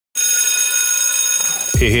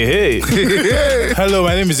Hey. Hello,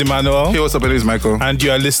 my name is Emmanuel. Hey, what's up? My name is Michael. And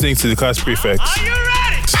you are listening to the Class Prefects. Are you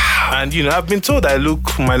ready? And I've been told I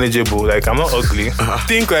look manageable. Like, I'm not ugly.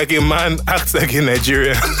 Think like a man, act like a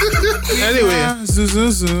Nigerian. Anyway.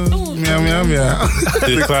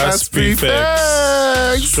 The Class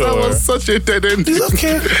Prefects. Sure. That was such a dead end. It's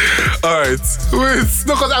okay. All right. Wait.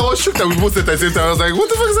 No, because I was shocked that we both said at the same time. I was like, what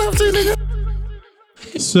the fuck is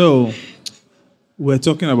happening? So, we're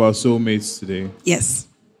talking about soulmates today. Yes.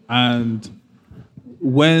 And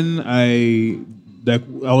when I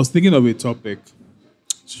was thinking of a topic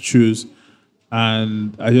to choose,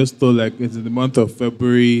 and I just thought like it's in the month of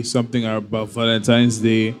February, something about Valentine's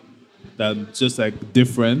Day that's just like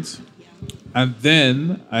different. And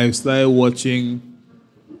then I started watching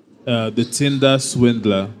the Tinder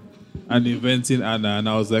Swindler and Inventing Anna, and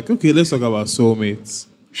I was like, okay, let's talk about soulmates.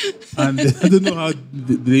 And I don't know how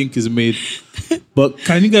the link is made, but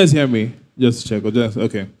can you guys hear me? Just check.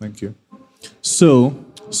 Okay, thank you. So,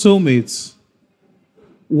 soulmates.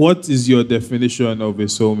 What is your definition of a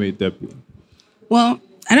soulmate, Debbie? Well,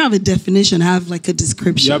 I don't have a definition. I have like a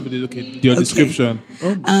description. You have your description.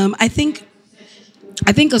 Oh. I think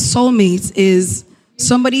a soulmate is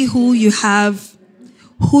somebody who you have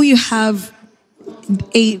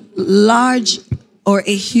a large or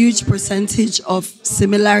a huge percentage of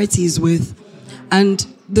similarities with, and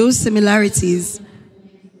those similarities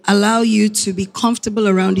allow you to be comfortable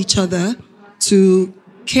around each other, to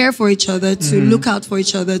care for each other, to look out for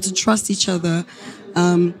each other, to trust each other,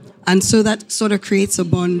 and so that sort of creates a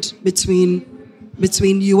bond between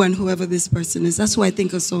you and whoever this person is. That's what I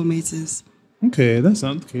think a soulmate is. Okay, that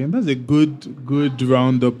sounds okay. That's a good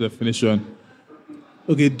round-up definition.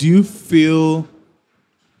 Okay, do you feel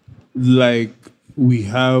like we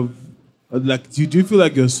have, like, do you feel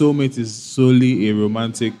like your soulmate is solely a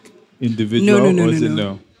romantic individual?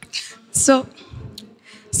 No.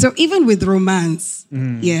 So even with romance,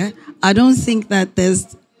 I don't think that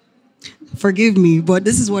there's, forgive me, but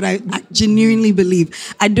this is what I genuinely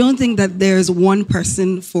believe. I don't think that there's one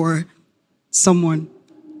person for someone.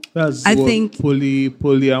 I think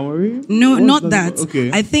polyamory? No, not that.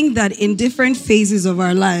 Okay. I think that in different phases of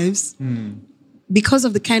our lives, because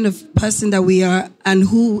of the kind of person that we are and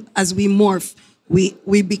who, as we morph,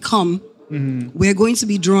 we become, we're going to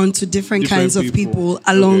be drawn to different kinds of people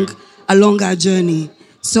along our journey.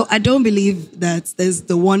 So I don't believe that there's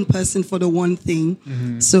the one person for the one thing.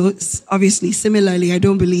 So obviously, similarly, I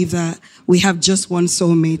don't believe that we have just one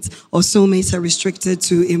soulmate, or soulmates are restricted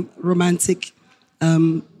to romantic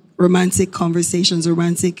conversations,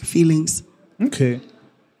 romantic feelings. Okay.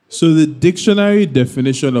 So the dictionary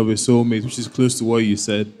definition of a soulmate, which is close to what you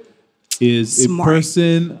said, is a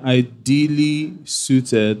person ideally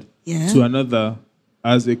suited to another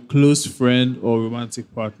as a close friend or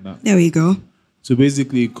romantic partner. There we go. So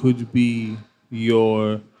basically, it could be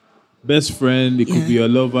your best friend, it could be your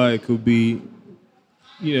lover, it could be,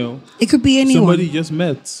 it could be anyone. Somebody you just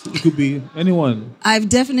met. It could be anyone. I've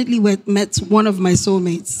definitely met one of my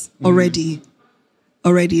soulmates already.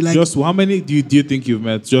 Like, just how many do you think you've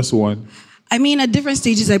met? Just one? I mean, at different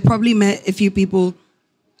stages, I probably met a few people,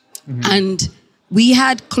 and we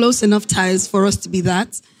had close enough ties for us to be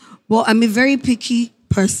that. Well, I'm a very picky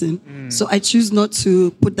person, so I choose not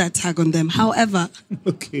to put that tag on them. However,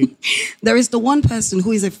 there is the one person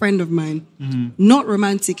who is a friend of mine, not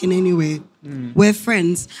romantic in any way. We're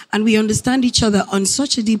friends, and we understand each other on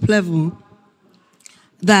such a deep level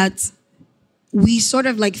that we sort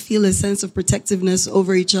of like feel a sense of protectiveness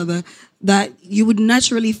over each other that you would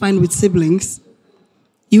naturally find with siblings.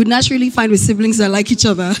 You would naturally find with siblings that like each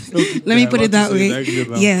other. Let me put it that way.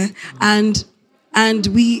 Yeah. And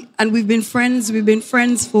we've been friends. We've been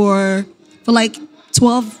friends for like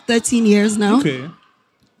 12, 13 years now. Okay.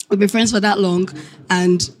 We've been friends for that long,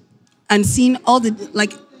 and seen all the,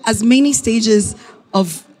 like, as many stages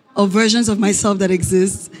of versions of myself that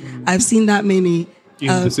exist. I've seen that many. In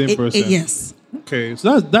the same person. Yes. Okay,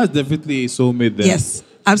 so that's definitely a soulmate then. Yes,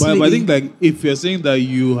 absolutely. But I think, like, if you're saying that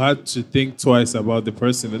you had to think twice about the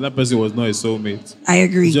person, then that person was not a soulmate. I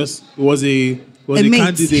agree. It was a mate.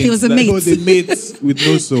 candidate. He was a mate. He was a mate with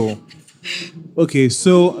no soul. Okay,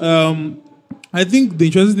 so I think the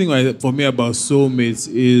interesting thing for me about soulmates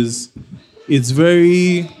is it's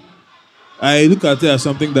very, I look at it as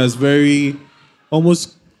something that's very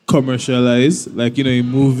almost commercialized, like, in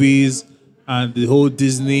movies and the whole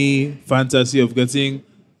Disney fantasy of getting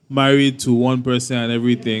married to one person and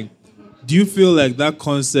everything. Do you feel like that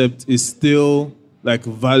concept is still like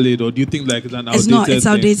valid, or do you think like it's an outdated It's not. It's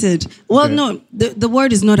thing? outdated. Well, Okay. no, the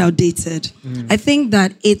word is not outdated. I think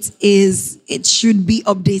that it is. It should be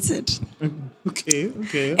updated. Okay.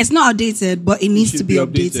 It's not outdated, but it needs should to be be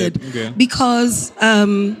updated, updated. Okay. because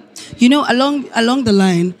along the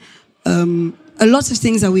line, a lot of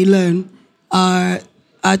things that we learn are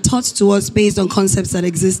taught to us based on concepts that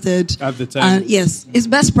existed At the time. And yes, it's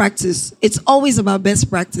best practice. It's always about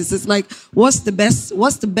best practice. It's like what's the best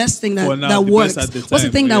thing For now, that the works? best at the What's the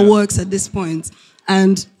time, thing that yeah. works at this point?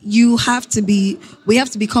 And we have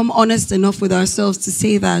to become honest enough with ourselves to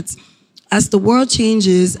say that as the world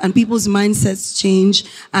changes and people's mindsets change,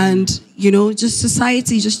 and just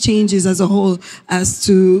society just changes as a whole, as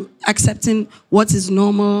to accepting what is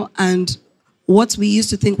normal and what we used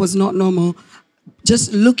to think was not normal,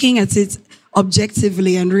 just looking at it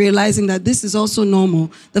objectively and realizing that this is also normal.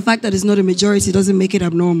 The fact that it's not a majority doesn't make it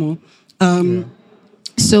abnormal.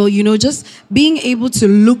 So, just being able to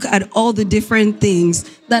look at all the different things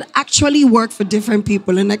that actually work for different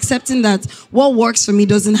people, and accepting that what works for me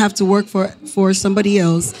doesn't have to work for somebody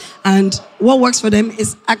else, and what works for them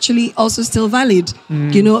is actually also still valid.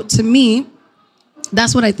 To me,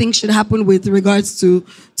 that's what I think should happen with regards to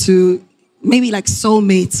maybe like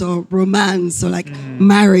soulmates or romance or like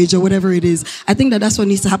marriage or whatever it is. I think that's what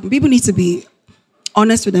needs to happen. People need to be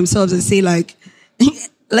honest with themselves and say, like,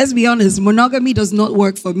 let's be honest, monogamy does not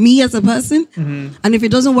work for me as a person. And if it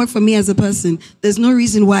doesn't work for me as a person, there's no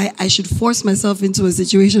reason why I should force myself into a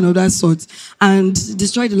situation of that sort and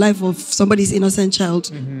destroy the life of somebody's innocent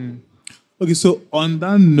child. Okay, so on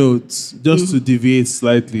that note, just to deviate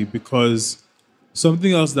slightly, because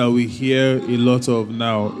something else that we hear a lot of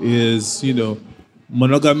now is,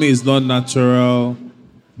 monogamy is not natural.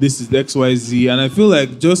 This is XYZ. And I feel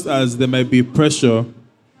like just as there might be pressure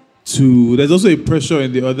there's also a pressure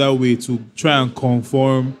in the other way to try and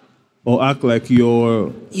conform or act like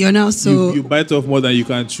you're now so... You bite off more than you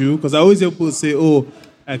can chew. Because I always hear people say, oh,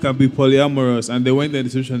 I can be polyamorous. And they went in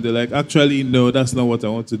the situation, they're like, actually, no, that's not what I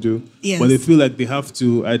want to do. Yes. But they feel like they have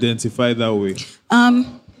to identify that way.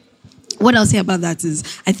 What I'll say about that is,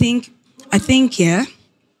 I think, yeah,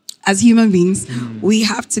 as human beings, we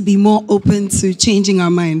have to be more open to changing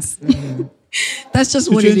our minds. That's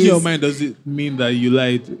just what it is. Changing your mind, does it mean that you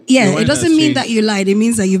lied? Yeah, Your mind it doesn't has mean changed. that you lied. It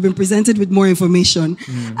means that you've been presented with more information.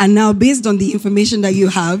 And now, based on the information that you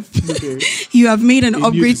have, you have made an new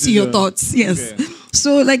upgrade to your decision. thoughts. Yes. Okay.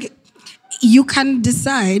 So, like, you can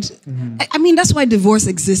decide. I mean, that's why divorce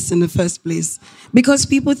exists in the first place. Because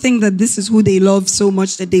people think that this is who they love so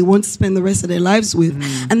much that they want to spend the rest of their lives with.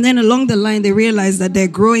 And then along the line, they realize that they're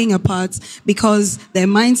growing apart because their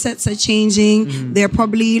mindsets are changing. They're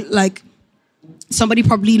probably like, somebody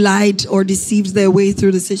probably lied or deceived their way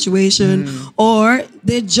through the situation, or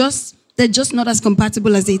they're just not as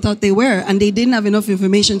compatible as they thought they were, and they didn't have enough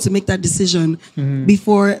information to make that decision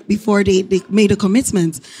before they made a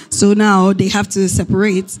commitment. So now they have to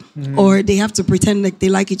separate, or they have to pretend like they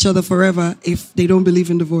like each other forever if they don't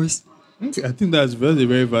believe in divorce. Okay, I think that's very,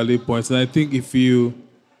 very valid point. And I think if you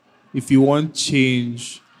want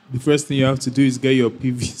change, the first thing you have to do is get your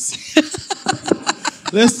PVC.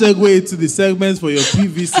 Let's segue to the segments for your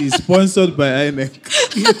PVC, sponsored by INEC.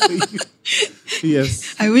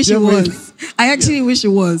 Yes. I wish it was. I actually wish it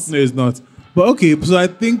was. No, it's not. But okay, so I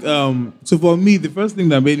think, so for me, the first thing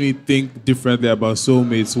that made me think differently about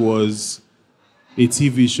Soulmates was a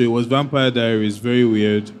TV show. It was Vampire Diaries, very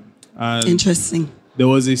weird. And Interesting. there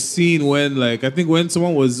was a scene when, like, I think when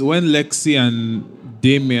Lexi and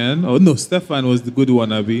Damien, Stefan was the good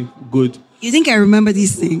one, Abby. Good. You think I remember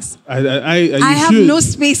these things? I have no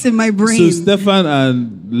space in my brain. So Stefan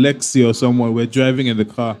and Lexi or someone were driving in the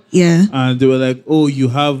car. Yeah. And they were like, oh, you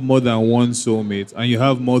have more than one soulmate. And you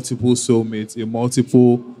have multiple soulmates in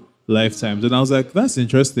multiple lifetimes. And I was like, that's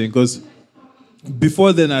interesting. Because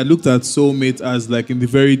before then, I looked at soulmate as like in the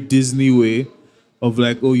very Disney way of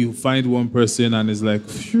like, oh, you find one person and it's like,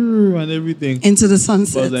 phew, and everything. Into the But I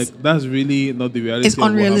sunset. was like, that's really not the reality. It's of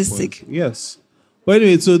what unrealistic. happened. Yes. But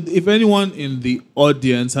anyway, so if anyone in the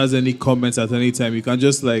audience has any comments at any time, you can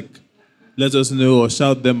just like let us know or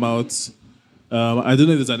shout them out. I don't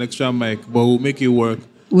know if there's an extra mic, but we'll make it work.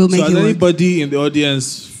 We'll make so it has work. anybody in the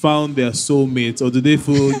audience found their soulmate, or do they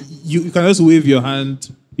feel you can just wave your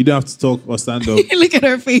hand? You don't have to talk or stand up. Look at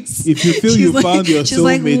her face. If you feel you found your she's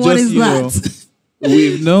like, soulmate, what just is you know, that?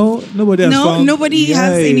 wave. No, nobody has found. Nobody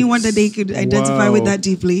has Yikes. anyone that they could identify with Wow. that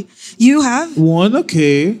deeply. You have? One,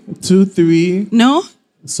 okay. 2, 3. No?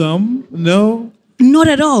 Some, no. Not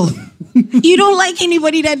at all. You don't like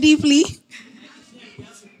anybody that deeply?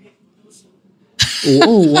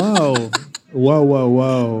 Oh, wow.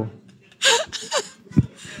 Wow.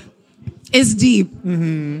 It's deep.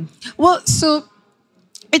 Well, so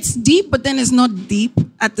it's deep, but then it's not deep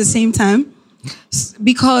at the same time,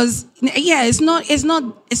 because it's not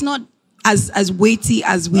as weighty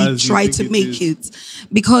as we As you try think to it make is. it,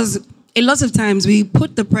 because a lot of times we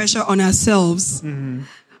put the pressure on ourselves, and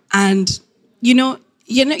there's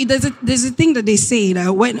a thing that they say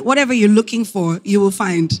that whatever you're looking for, you will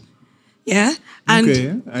find. Yeah, and,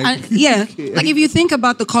 Okay. Okay. like if you think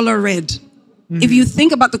about the color red. If you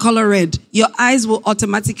think about the color red, your eyes will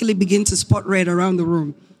automatically begin to spot red around the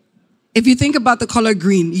room. If you think about the color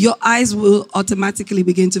green, your eyes will automatically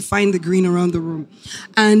begin to find the green around the room.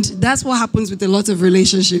 And that's what happens with a lot of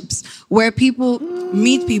relationships, where people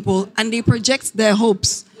meet people and they project their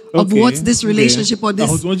hopes of what this relationship or this...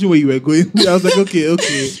 I was wondering where you were going. I was like, okay.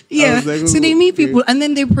 Yeah, I was like, so they meet okay. people and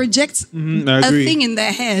then they project I a agree. thing in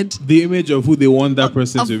their head. The image of who they want that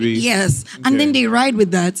person to be. Yes, Okay. and then they ride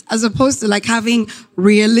with that, as opposed to like having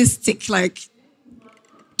realistic, like,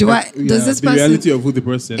 does this the person... reality of who the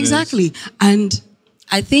person Exactly. And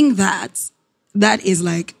I think that is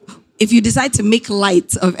like, if you decide to make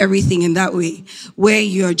light of everything in that way, where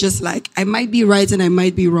you're just like, I might be right and I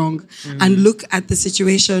might be wrong, and look at the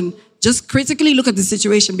situation, just critically look at the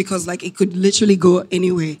situation, because like it could literally go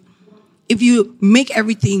anyway. If you make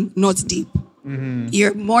everything not deep,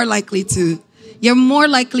 you're more likely to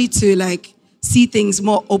like see things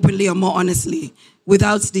more openly or more honestly,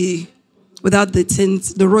 without the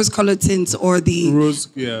tint, the rose-colored tint, or the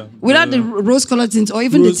without the rose-colored tint, or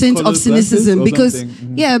even the tint of cynicism, because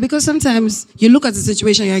because sometimes you look at the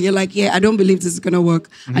situation and you're like, I don't believe this is gonna work,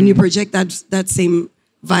 and you project that same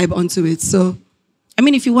vibe onto it. So, I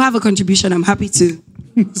mean, if you have a contribution, I'm happy to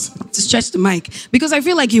stretch the mic, because I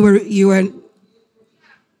feel like you were.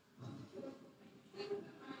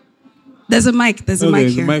 There's a mic. There's a mic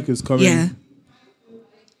here. The mic is coming. Yeah.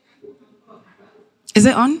 Is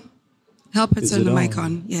it on? Help her turn the mic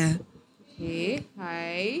on. Yeah. Hey,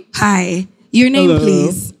 hi. Hi. Your name, Hello.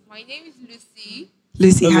 please. My name is Lucy.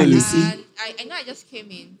 Lucy. Hi, Hello, Lucy. And I know I just came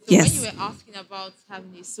in. So Yes. when you were asking about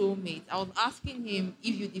having a soulmate, I was asking him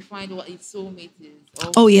if you defined what a soulmate is.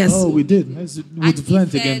 Or Oh, yes. Oh, we did. We and he defined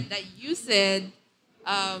it said again. that you said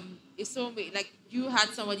a soulmate, like you had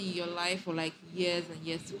somebody in your life for like years and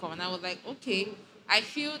years to come. And I was like, okay, I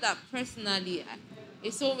feel that personally, a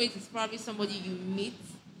soulmate is probably somebody you meet,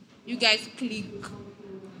 you guys click,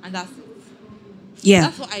 and that's it.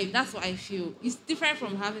 Yeah. That's what I feel. It's different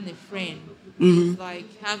from having a friend. Mm-hmm. It's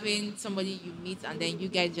like having somebody you meet and then you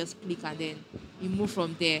guys just click and then you move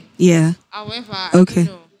from there. Yeah. However, Okay. I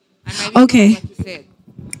don't know. I might be Okay. wrong what you said.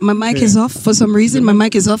 My mic Okay. is off. For some reason, my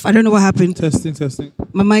mic is off. I don't know what happened. Testing.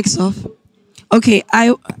 My mic's off. Okay,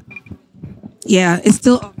 it's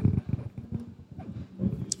still off.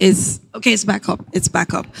 It's back up. It's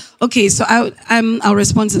back up. Okay, so I'll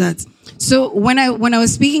respond to that. So when I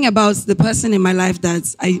was speaking about the person in my life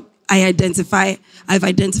that I've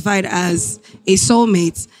identified as a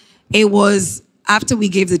soulmate, it was after we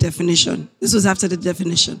gave the definition. This was after the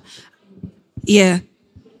definition. Yeah.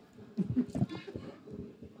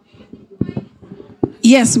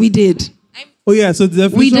 Yes, we did. Oh yeah, so the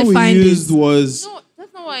definition we defined used it. was No,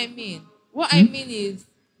 that's not what I mean. What I mean is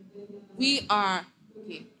we are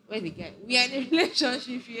okay, where's the guy? We are in a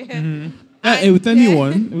relationship here. And with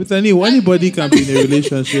anyone, anybody can be in a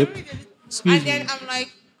relationship. Excuse And me. then I'm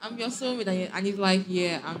like, I'm your soulmate, and he's like,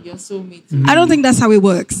 yeah, I'm your soulmate. I don't think that's how it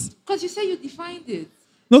works. Because you said you defined it.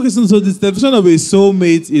 No, okay, so this definition of a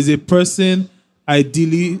soulmate is a person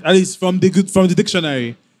ideally, at least from the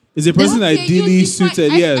dictionary, is a person Okay, you ideally define-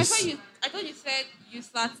 suited. Yes. I thought you said you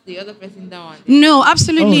sat the other person down. No,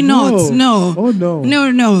 absolutely Oh, not. no. No. Oh,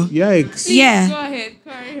 no. No. Yikes. Yeah. Go ahead,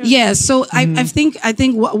 carry on. Yeah. So I think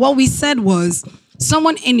what we said was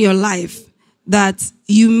someone in your life that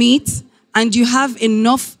you meet and you have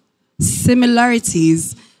enough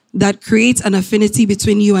similarities that creates an affinity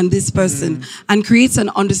between you and this person, and creates an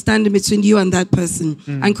understanding between you and that person,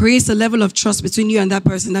 and creates a level of trust between you and that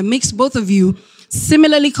person that makes both of you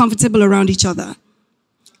similarly comfortable around each other.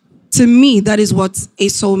 To me, that is what a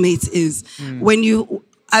soulmate is. When you,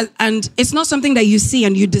 and it's not something that you see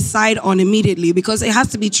and you decide on immediately, because it has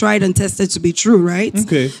to be tried and tested to be true, right?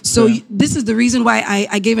 Okay. So Yeah. this is the reason why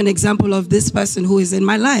I gave an example of this person who is in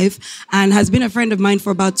my life and has been a friend of mine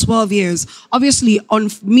for about 12 years. Obviously, on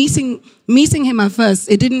meeting him at first,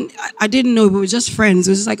 I didn't know, we were just friends.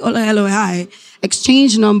 It was just like, oh, hello, hi,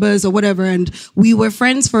 exchange numbers or whatever. And we were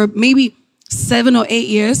friends for maybe 7 or 8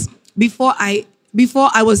 years before I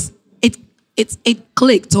was, it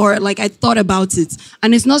clicked, or like I thought about it,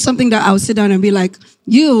 and it's not something that I'll sit down and be like,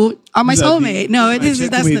 you are my soulmate. No,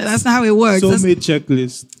 that's not how it works. Soulmate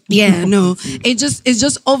checklist. Yeah, no. It's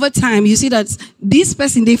just over time you see that this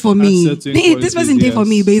person did for me. This person did for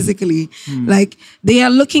me, basically. Like they are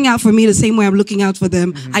looking out for me the same way I'm looking out for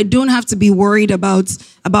them. I don't have to be worried about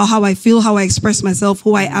how I feel, how I express myself,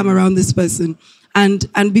 who I am around this person.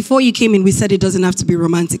 And before you came in, we said it doesn't have to be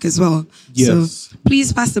romantic as well. Yes. So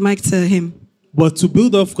please pass the mic to him. But to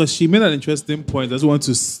build off, because she made an interesting point, I just want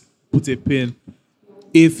to put a pin.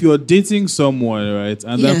 If you're dating someone, right,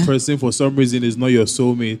 and that person for some reason is not your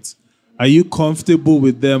soulmate, are you comfortable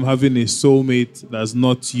with them having a soulmate that's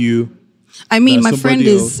not you? I mean, my friend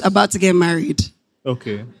is about to get married.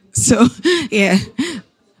 Okay. So, yeah.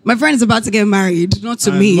 My friend is about to get married, not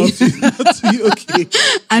to me. Not to you, okay.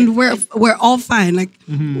 And we're all fine. Like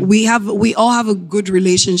we all have a good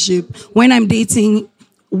relationship. When I'm dating,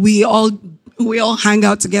 we all hang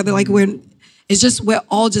out together. Like we're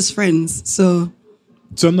all just friends. So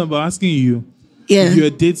I'm not asking you. Yeah. If you're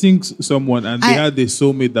dating someone and they had a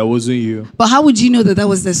soulmate that wasn't you. But how would you know that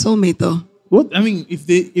was their soulmate though? What I mean, if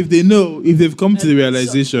they know, if they've come to the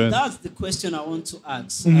realization. So that's the question I want to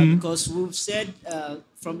ask. Because we've said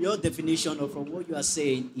from your definition or from what you are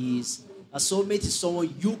saying is a soulmate is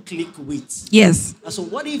someone you click with. Yes. So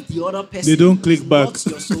what if the other person they don't click back? Not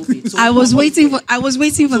your soulmate? So I was waiting for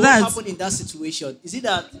that. What happened in that situation? Is it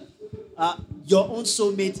that your own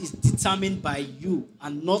soulmate is determined by you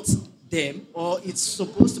and not them, or it's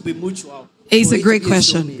supposed to be mutual? It's a great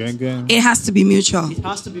question. It has to be mutual. It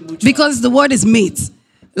has to be mutual. Because the word is mate.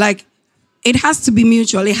 Like, it has to be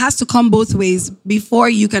mutual. It has to come both ways before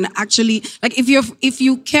you can actually, like, if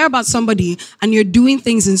you care about somebody and you're doing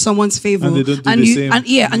things in someone's favor and they don't do the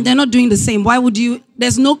same. And they're not doing the same, why would you?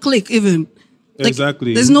 There's no click even. Like,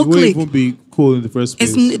 exactly. There's no click. It won't be cool in the first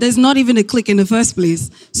place. There's not even a click in the first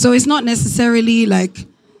place. So it's not necessarily like.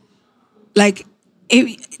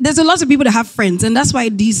 There's a lot of people that have friends, and that's why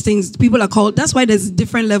these things people are called. That's why there's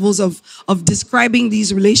different levels of describing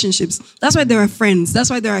these relationships. That's why there are friends. That's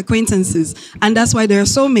why there are acquaintances, and that's why there are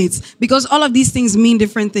soulmates. Because all of these things mean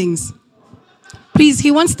different things. Please,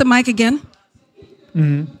 he wants the mic again.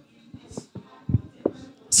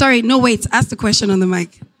 Sorry, no wait. Ask the question on the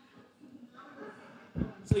mic.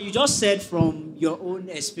 So you just said from your own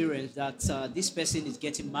experience that this person is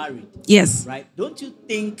getting married. Yes. Right? Don't you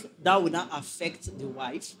think that would not affect the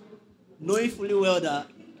wife, knowing fully well that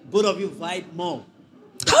both of you vibe more?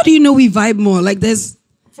 How do you know we vibe more? Like there's.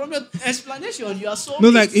 From your explanation, you are soulmates. No,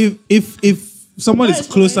 like if someone is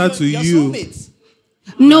closer to you.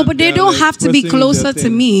 No, but they don't have to be closer to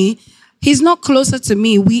me. He's not closer to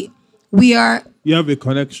me. We are. You have a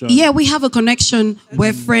connection. Yeah, we have a connection.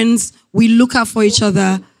 We're friends. We look out for each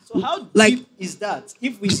other. So how deep is that?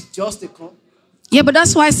 If it's just a... Yeah, but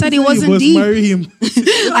that's why I said it wasn't deep. Marry him.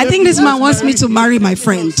 I think this man wants me to marry my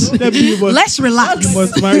friend. Let's relax. You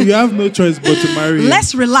must marry. You have no choice but to marry him.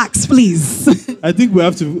 Let's relax, please. I think we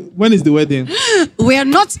have to... When is the wedding? We're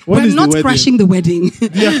not crashing the wedding.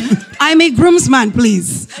 Yeah. I'm a groomsman,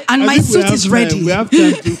 please. And my suit is ready. We have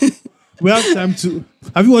time to...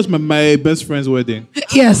 Have you watched my best friend's wedding?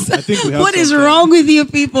 Yes. I think we have What is time. wrong with you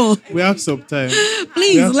people? We have some time.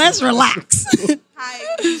 Please, let's relax.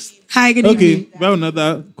 Hi. Hi, good Okay, evening. we have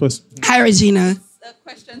another question. Hi, Regina. A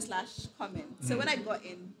question/comment. So when I got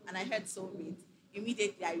in and I heard soulmate,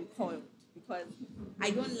 immediately I recoiled because I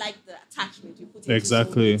don't like the attachment you put into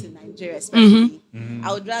soulmate in Nigeria, especially.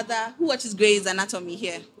 I would rather, who watches Grey's Anatomy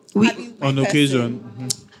here? On occasion.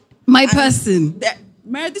 My person.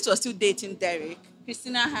 Meredith was still dating Derek.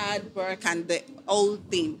 Christina had Burke and the old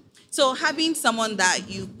thing. So having someone that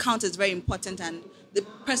you count as very important and the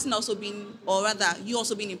person also being, or rather, you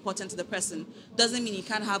also being important to the person, doesn't mean you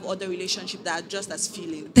can't have other relationships that are just as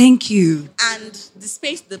feeling. Thank you. And the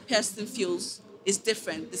space the person feels is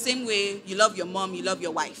different. The same way you love your mom, you love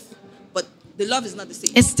your wife. But the love is not the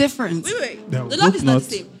same. It's different. Wait. The love is not the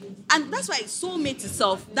same. And that's why soulmate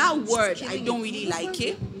itself, that word, I don't really like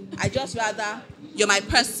it. I just rather, you're my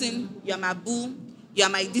person, you're my boo, you're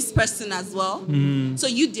my this person as well. So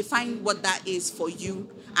you define what that is for you,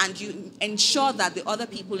 and you ensure that the other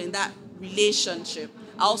people in that relationship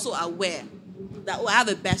are also aware that, I have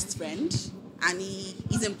a best friend, and he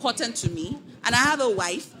is important to me, and I have a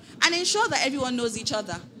wife, and ensure that everyone knows each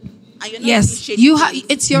other. And you're not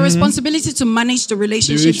it's your responsibility to manage the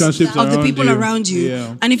relationships of the people around you.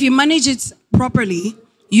 Yeah. And if you manage it properly,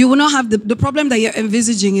 you will not have the problem that you're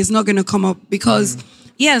envisaging is not going to come up because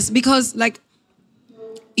like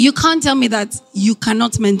you can't tell me that you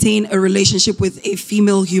cannot maintain a relationship with a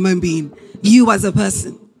female human being, you as a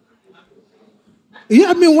person. Yeah,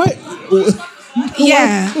 I mean, why?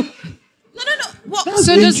 Yeah. No. What? That's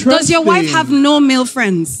So does your wife interesting. have no male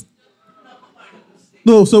friends?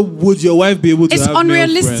 No, so would your wife be able to It's have male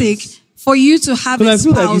unrealistic friends? for you to have 'Cause a I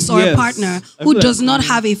feel like spouse it's- or a yes. partner I who feel does like- not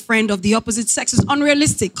have a friend of the opposite sex. It's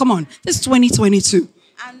unrealistic. Come on. This is 2022.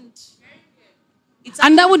 And it's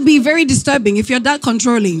And that would be very disturbing if you're that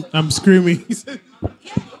controlling. I'm screaming.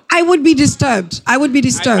 I would be disturbed. I would be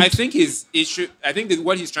disturbed. I think I think that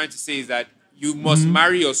what he's trying to say is that you must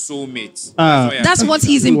marry your soulmate. That's what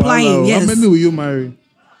he's implying, Wow. yes. How many will you marry?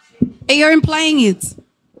 Hey, you're implying it.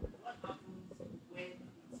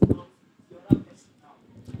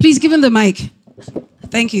 Please give him the mic.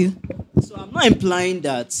 Thank you. So I'm not implying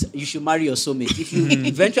that you should marry your soulmate. If you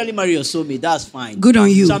eventually marry your soulmate, that's fine. Good on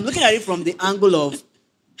you. So I'm looking at it from the angle of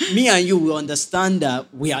me and you will understand that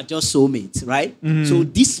we are just soulmates, right? So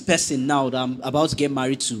this person now that I'm about to get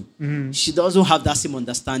married to, she doesn't have that same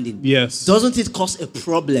understanding. Yes. Doesn't it cause a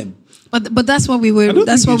problem? But that's what we were. I don't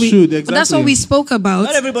That's think what it we. should, But that's what exactly. we spoke about.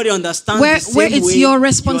 Not everybody understands Where the same where it's way your you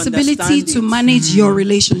responsibility understand to it. manage your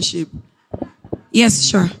relationship. Yes,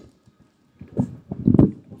 sure.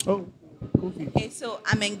 Oh, Okay, so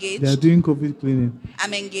I'm engaged. they are doing COVID cleaning.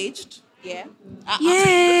 I'm engaged. Yeah.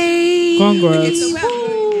 Yay! Congrats. So where I'm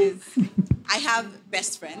going is, I have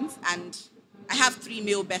best friends, and I have 3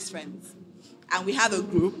 male best friends, and we have a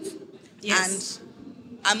group. Yes. And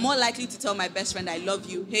I'm more likely to tell my best friend I love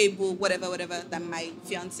you, hey boo, whatever, than my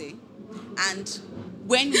fiance. And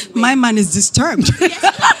when My man is disturbed.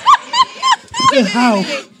 How?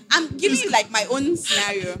 I'm giving you like my own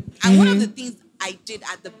scenario. And one of the things I did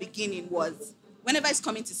at the beginning was, whenever he's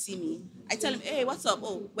coming to see me, I tell him, hey, what's up?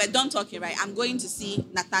 Oh, we're done talking, right? I'm going to see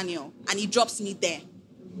Nathaniel. And he drops me there.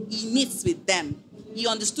 He meets with them. He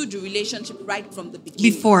understood the relationship right from the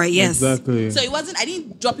beginning. Before, yes. Exactly. So it wasn't, I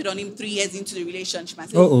didn't drop it on him 3 years into the relationship and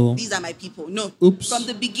say, Uh-oh. these are my people. No. Oops. From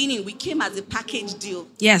the beginning, we came as a package deal.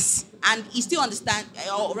 Yes. And he still understands,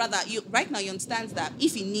 or rather, right now he understands that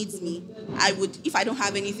if he needs me, I would, if I don't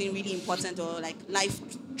have anything really important or like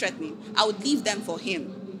life-threatening, I would leave them for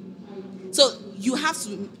him. So you have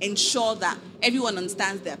to ensure that everyone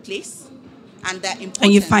understands their place and their importance.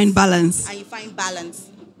 And you find balance. And you find balance.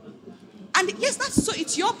 And yes, so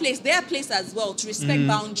it's your place, their place as well, to respect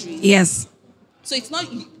boundaries. Yes. So it's not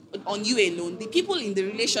on you alone. The people in the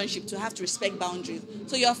relationship to have to respect boundaries.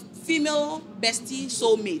 So your female bestie,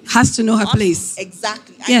 soulmate Has to know her also- place.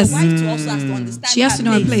 Exactly. And Yes. your wife too also has to understand. She has to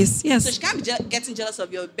know her place. Yes. So she can't be getting jealous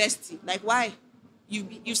of your bestie. Like why?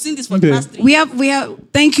 You've seen this for the Okay. past 3 We have.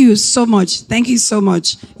 Thank you so much. Thank you so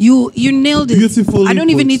much. You nailed it. Beautifully I don't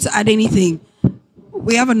even put. need to add anything.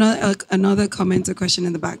 We have another comment or question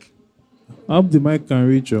in the back. I hope the mic can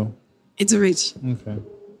reach you. It's a reach. Okay.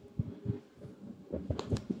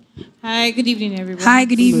 Hi, good evening, everyone. Hi,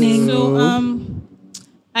 good evening. So,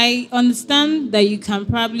 I understand that you can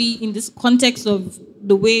probably, in this context of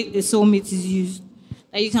the way a soulmate is used,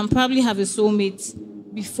 that you can probably have a soulmate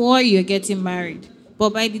before you're getting married.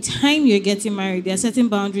 But by the time you're getting married, there are certain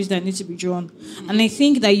boundaries that need to be drawn. And I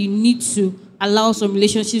think that you need to allow some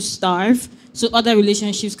relationships starve so other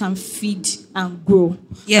relationships can feed and grow.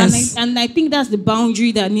 Yes. And I think that's the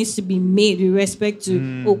boundary that needs to be made with respect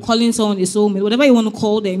to calling someone a soulmate. Whatever you want to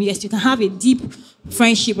call them, yes, you can have a deep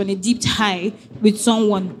friendship and a deep tie with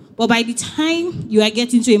someone. But by the time you are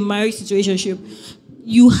getting to a marriage situationship,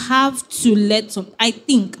 you have to let some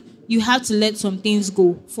things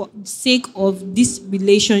go for the sake of this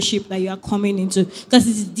relationship that you are coming into, because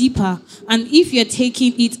it's deeper. And if you're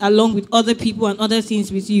taking it along with other people and other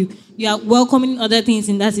things with you, you are welcoming other things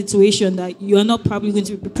in that situation that you are not probably going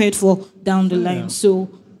to be prepared for down the line. So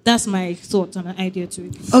that's my thoughts and an idea to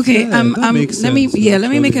it. Okay, Yeah, that makes let me sense,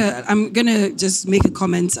 make actually. I'm gonna just make a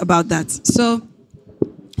comment about that. So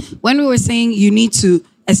when we were saying you need to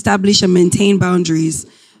establish and maintain boundaries,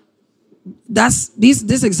 this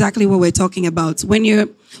is exactly what we're talking about. When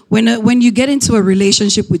you get into a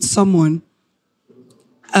relationship with someone,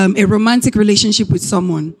 a romantic relationship with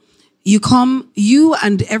someone, you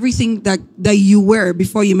and everything that you were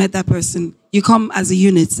before you met that person, you come as a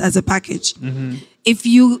unit, as a package. If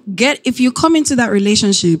you come into that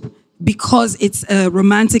relationship because it's a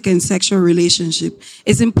romantic and sexual relationship,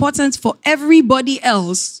 it's important for everybody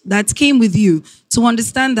else that came with you to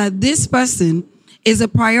understand that this person is a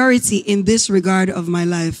priority in this regard of my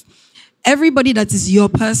life. Everybody that is your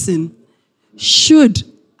person should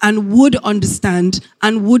and would understand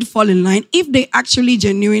and would fall in line if they actually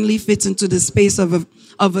genuinely fit into the space of a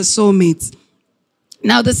soulmate.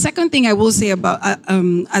 Now, the second thing I will say about,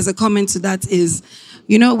 as a comment to that is,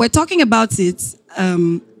 we're talking about it,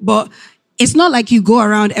 but it's not like you go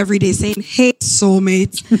around every day saying, "Hey,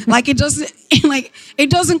 soulmate." Like it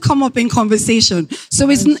doesn't come up in conversation. So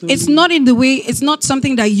it's not in the way. It's not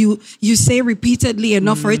something that you say repeatedly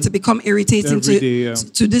enough for it to become irritating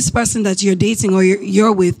to this person that you're dating or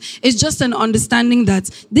you're with. It's just an understanding that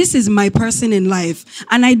this is my person in life,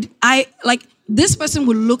 and I like. This person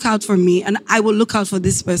will look out for me and I will look out for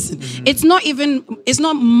this person. It's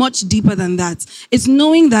not much deeper than that. It's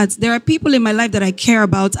knowing that there are people in my life that I care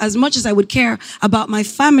about as much as I would care about my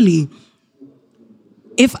family.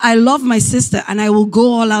 If I love my sister and I will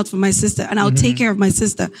go all out for my sister and I'll take care of my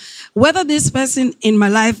sister, whether this person in my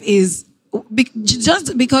life is,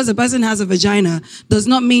 just because a person has a vagina does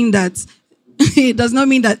not mean that, it does not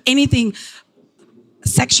mean that anything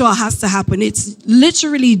sexual has to happen. It's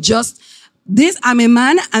literally just, I'm a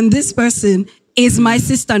man and this person is my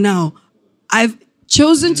sister now. I've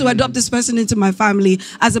chosen to adopt this person into my family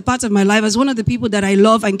as a part of my life, as one of the people that I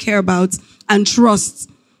love and care about and trust.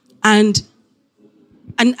 And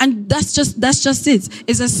that's just it.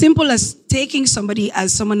 It's as simple as taking somebody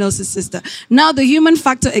as someone else's sister. Now, the human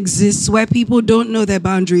factor exists where people don't know their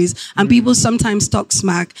boundaries and people sometimes talk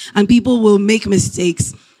smack and people will make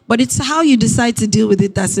mistakes. But it's how you decide to deal with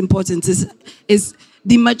it that's important. Is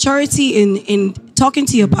the maturity in talking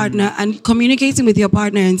to your partner and communicating with your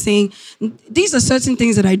partner and saying, these are certain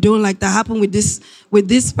things that I don't like that happen with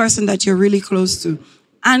this person that you're really close to.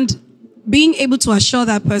 And being able to assure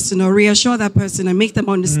that person or reassure that person and make them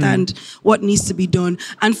understand what needs to be done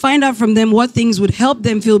and find out from them what things would help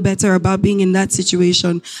them feel better about being in that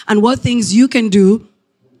situation and what things you can do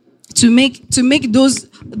to make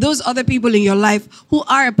those other people in your life who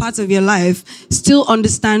are a part of your life still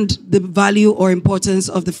understand the value or importance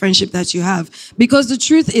of the friendship that you have. Because the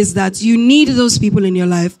truth is that you need those people in your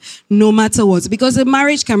life no matter what. Because a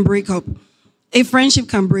marriage can break up. A friendship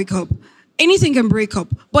can break up. Anything can break up.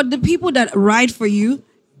 But the people that ride for you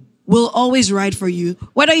will always ride for you.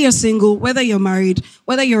 Whether you're single, whether you're married,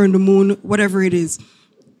 whether you're on the moon, whatever it is.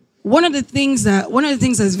 One of the things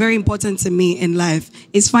that's very important to me in life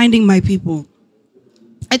is finding my people.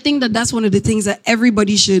 I think that's one of the things that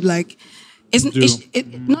everybody should like.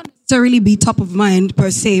 It not necessarily be top of mind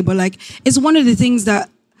per se, but like it's one of the things that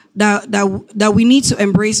we need to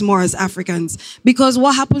embrace more as Africans. Because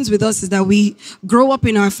what happens with us is that we grow up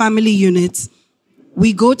in our family units,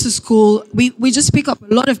 we go to school, we just pick up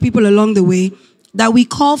a lot of people along the way that we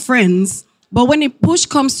call friends. But when a push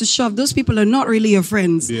comes to shove, those people are not really your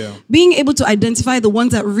friends. Yeah. Being able to identify the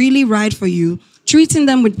ones that really ride for you, treating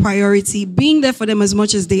them with priority, being there for them as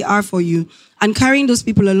much as they are for you, and carrying those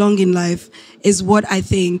people along in life is what I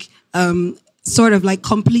think sort of like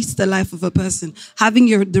completes the life of a person. Having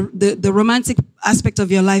the romantic aspect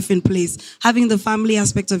of your life in place, having the family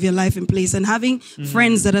aspect of your life in place, and having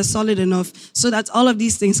friends that are solid enough so that all of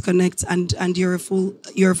these things connect and you're a full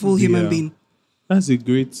human being. That's a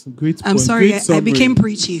great point. I'm sorry, I became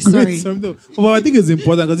preachy. Sorry. Well, I think it's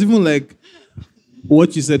important because even like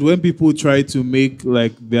what you said, when people try to make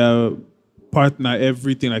like their partner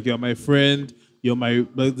everything, like you're my friend, you're my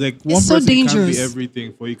like one person can't be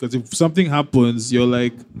everything for you because if something happens, you're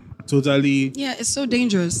like totally. Yeah, it's so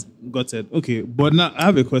dangerous. Got it. Okay, but now I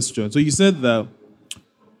have a question. So you said that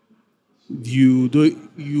you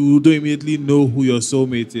don't immediately know who your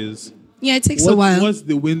soulmate is. Yeah, it takes a while. What's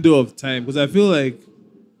the window of time? Because I feel like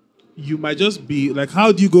you might just be like,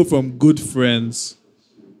 how do you go from good friends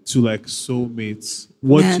to like soulmates?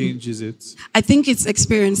 What changes it? I think it's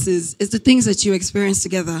experiences. It's the things that you experience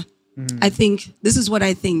together. I think this is what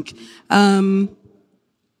I think. And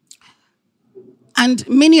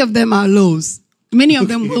many of them are lows. Many of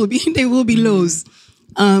them will be lows.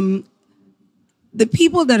 The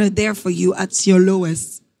people that are there for you at your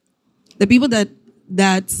lowest, the people that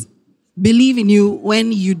believe in you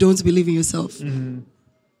when you don't believe in yourself.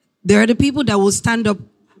 There are the people that will stand up,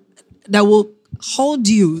 that will hold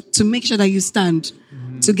you to make sure that you stand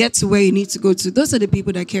to get to where you need to go to. Those are the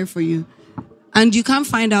people that care for you. And you can't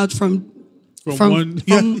find out from 1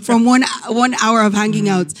 hour of hanging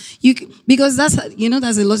out. Because that's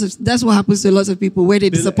what happens to a lot of people where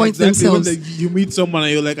they disappoint themselves. When you meet someone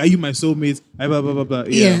and you're like, are you my soulmate? Blah, blah, blah, blah.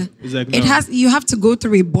 Yeah. It's like, no. You have to go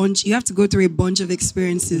through a bunch of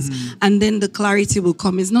experiences and then the clarity will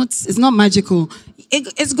come. It's not magical.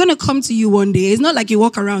 It's going to come to you one day. It's not like you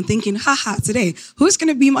walk around thinking, haha, today, who's going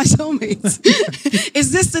to be my soulmate?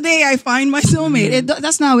 Is this today I find my soulmate?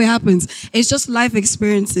 That's not how it happens. It's just life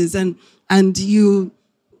experiences and you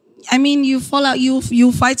fall out,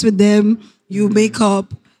 you fight with them, you make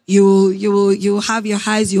up, you have your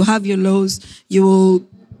highs, you have your lows, you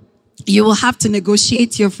will have to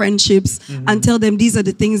negotiate your friendships and tell them these are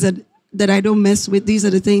the things that that I don't mess with. These are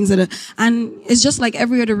the things and it's just like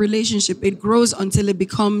every other relationship. It grows until it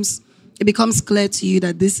becomes clear to you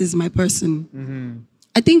that this is my person.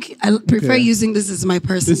 I think I prefer using this as my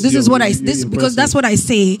person. This is what I because person. That's what I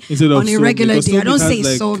say on a regular day. I don't say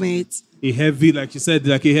like soulmate. A heavy, like you said,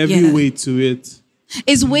 like a heavy weight to it.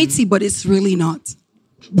 It's weighty, but it's really not.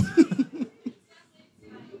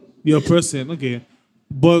 Your person, okay.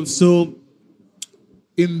 But so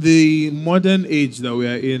in the modern age that we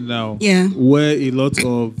are in now, where a lot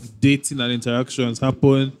of dating and interactions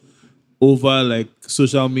happen over like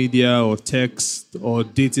social media or text or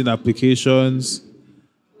dating applications,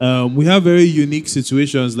 we have very unique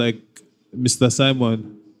situations like Mr.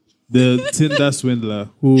 Simon, the Tinder swindler,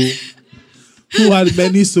 who had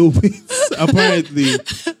many soulmates apparently,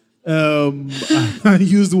 and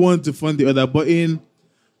used one to fund the other. But in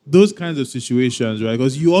those kinds of situations, right?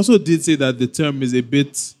 Because you also did say that the term is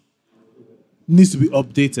needs to be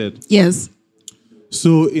updated. Yes.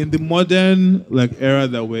 So in the modern like era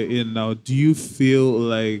that we're in now, do you feel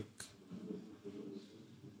like,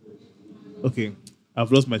 okay,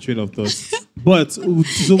 I've lost my train of thought. But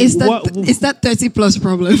so is that 30 plus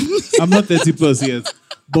problem? I'm not 30 plus yet.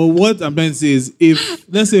 But what I'm trying to say is, if,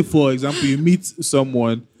 let's say, for example, you meet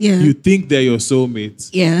someone, you think they're your soulmate,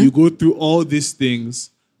 you go through all these things,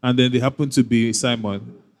 and then they happen to be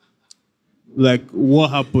Simon. Like, what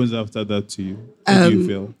happens after that to you? How do you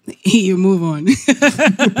feel? You move on.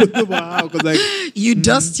 Wow, 'cause like, you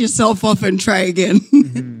dust yourself off and try again.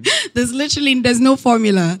 There's no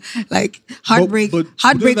formula. Like heartbreak will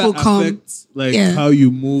come. Affect, like how you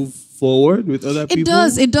move forward with other people.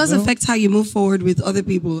 It does affect how you move forward with other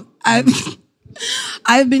people.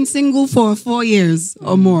 I've been single for 4 years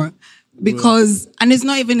or more because, and it's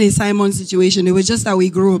not even a Simon situation. It was just that we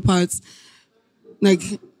grew apart. Like,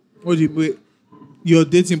 what do you wait? You're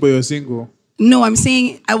dating but you're single. No, I'm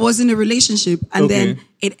saying I was in a relationship and then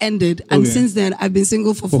it ended. And since then, I've been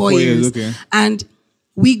single for 4 years. Okay. And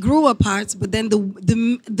we grew apart, but then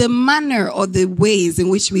the manner or the ways in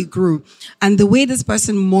which we grew and the way this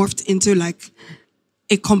person morphed into like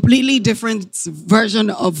a completely different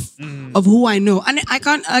version of who I know. And I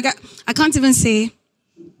can't even say,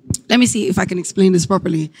 let me see if I can explain this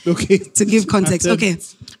properly. Okay. To give context. Okay.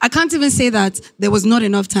 I can't even say that there was not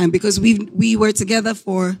enough time because we were together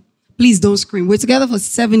for, please don't scream. We're together for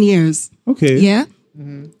 7 years. Okay. Yeah?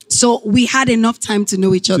 So we had enough time to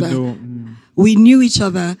know each other. We knew each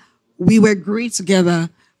other. We were great together.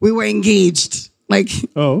 We were engaged. Like,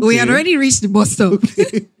 we had already reached the bus stop.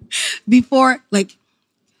 Before, like,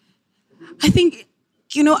 I think,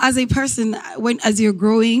 as a person, as you're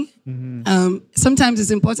growing, sometimes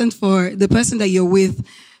it's important for the person that you're with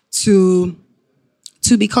to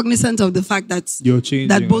be cognizant of the fact that you're changing,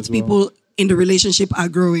 that both people in the relationship are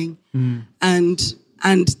growing and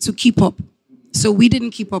to keep up. So we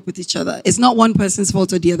didn't keep up with each other. It's not one person's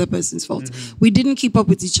fault or the other person's fault. We didn't keep up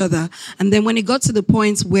with each other. And then when it got to the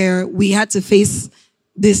point where we had to face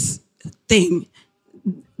this thing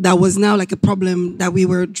that was now like a problem that we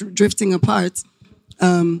were drifting apart,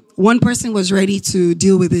 one person was ready to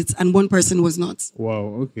deal with it and one person was not. Wow,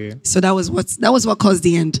 okay. So that was what caused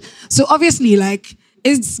the end. So obviously, like,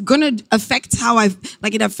 it's gonna affect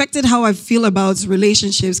it affected how I feel about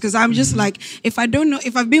relationships because I'm just like, if I've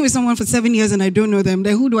been with someone for 7 years and I don't know them,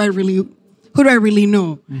 then who do I really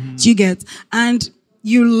know? Do you get? And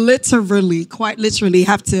you quite literally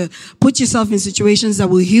have to put yourself in situations that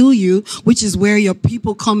will heal you, which is where your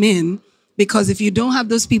people come in. Because if you don't have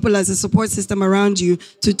those people as a support system around you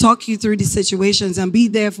to talk you through these situations and be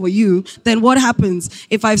there for you, then what happens?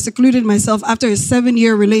 If I've secluded myself after a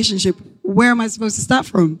 7-year relationship, where am I supposed to start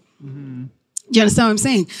from? Do you understand what I'm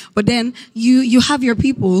saying? But then you have your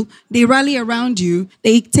people, they rally around you,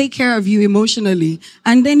 they take care of you emotionally,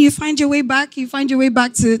 and then you find your way back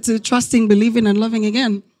to trusting, believing, and loving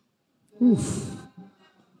again. Oof.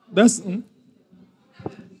 That's...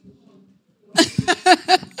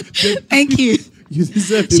 Thank you. You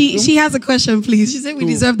deserve it. She has a question, please. She said we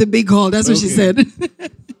deserve the big hall. That's what she said.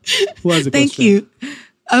 Who has a question? Thank you.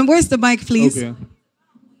 Where's the mic, please? Okay.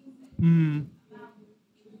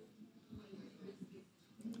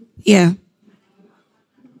 Yeah.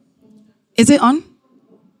 Is it on?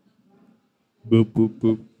 Boop, boop,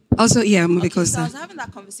 boop. Also, yeah, move it So I closer. was having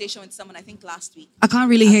that conversation with someone, I think last week. I can't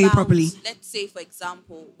really hear you about, properly. Let's say, for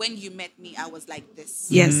example, when you met me, I was like this.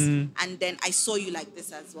 Yes. And then I saw you like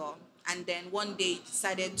this as well. And then one day you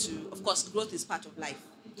decided to, of course, growth is part of life.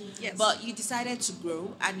 Yes. But you decided to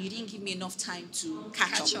grow and you didn't give me enough time to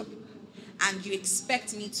catch up. And you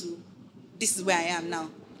expect me to, this is where I am now.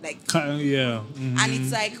 Like, yeah. and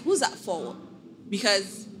it's like, who's that for?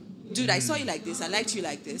 Because, dude, I saw you like this. I liked you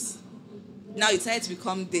like this. now you decided to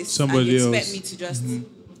become this, Somebody and you expect else. me to just be good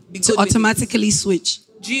To with it. automatically switch.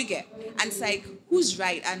 Do you get? And it's like, who's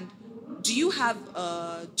right? And do you have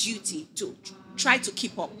a duty to try to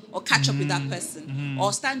keep up or catch up with that person,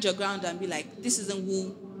 or stand your ground and be like, this isn't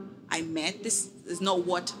who I met. This is not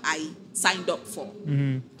what I signed up for.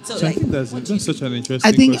 So So I like, think that's what do you such an interesting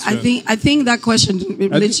I think that question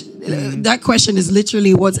that question is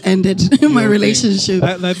literally what ended my relationship.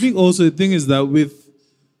 And I think also the thing is that with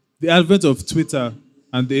the advent of Twitter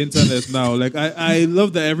and the internet now, like I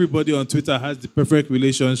love that everybody on Twitter has the perfect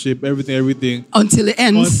relationship, everything Until it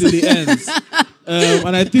ends. until it ends.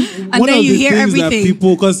 And I think one then of you the hear things everything. that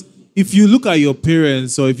people, because if you look at your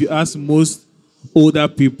parents or if you ask most older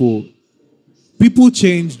people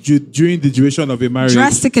change during the duration of a marriage.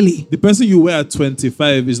 Drastically. The person you were at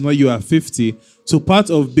 25 is not you at 50. So part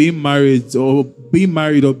of being married or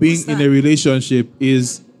being in a relationship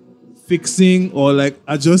is fixing or like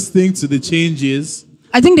adjusting to the changes.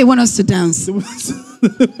 I think they want us to dance.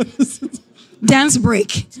 Dance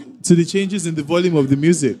break. To the changes in the volume of the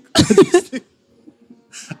music.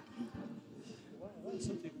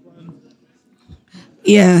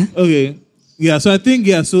 Yeah. Okay. Yeah, so I think,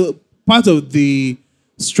 so part of the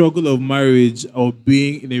struggle of marriage or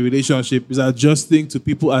being in a relationship is adjusting to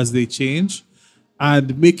people as they change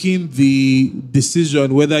and making the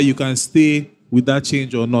decision whether you can stay with that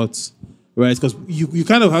change or not, right? Because you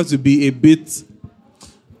kind of have to be a bit...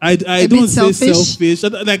 I don't say selfish.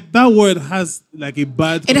 Like, that word has like a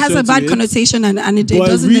bad... It has a bad connotation and it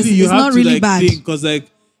doesn't... Really, you it's have not to, really like, bad. because like...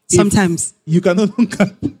 Sometimes. You cannot...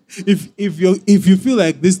 If you feel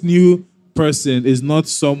like this new person is not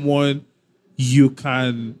someone you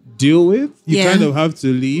can deal with, you kind of have to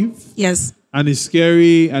leave. Yes. And it's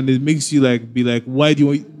scary, and it makes you like be like, why do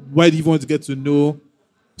you want to get to know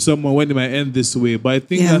someone when it might end this way? But I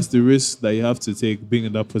think that's the risk that you have to take being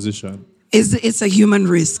in that position. It's a human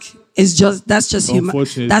risk. That's just human.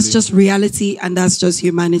 That's just reality, and that's just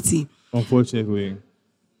humanity. Unfortunately.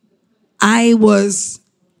 I was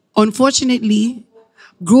unfortunately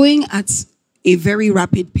growing at a very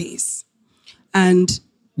rapid pace. And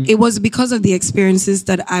it was because of the experiences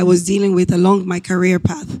that I was dealing with along my career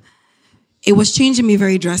path. It was changing me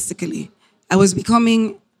very drastically. I was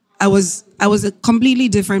a completely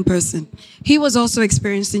different person. He was also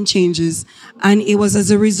experiencing changes, and it was as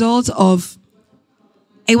a result of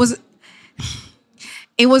as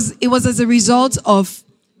a result of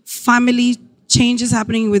family changes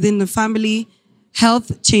happening within the family,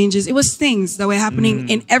 health changes. It was things that were happening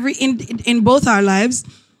in both our lives.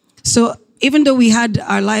 So even though we had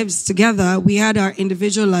our lives together, we had our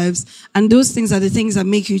individual lives, and those things are the things that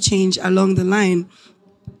make you change along the line.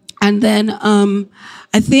 And then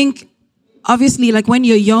I think, obviously, like when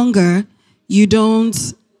you're younger, we're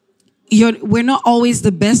not always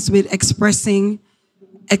the best with expressing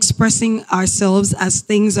ourselves as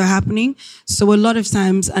things are happening. So a lot of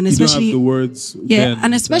times, and especially you don't have the words. Yeah,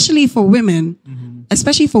 and especially for women,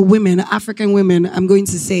 African women, I'm going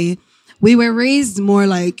to say, we were raised more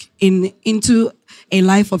like into a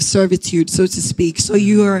life of servitude, so to speak. So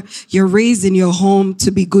you're raised in your home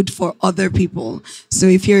to be good for other people. So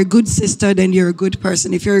if you're a good sister, then you're a good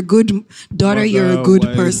person. If you're a good daughter, you're a good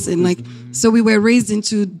person. Like, so we were raised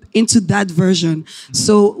into that version.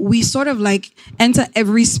 So we sort of like enter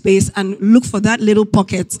every space and look for that little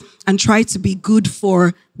pocket and try to be good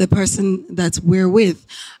for the person that we're with.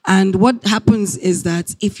 And what happens is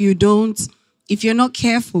that if you're not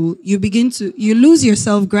careful, you lose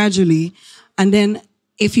yourself gradually. And then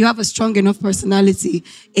if you have a strong enough personality,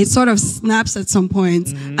 it sort of snaps at some point.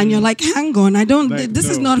 And you're like, hang on, this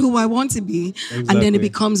is not who I want to be. Exactly. And then it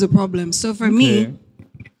becomes a problem. So for me,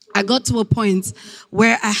 I got to a point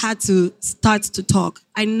where I had to start to talk.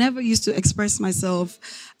 I never used to express myself.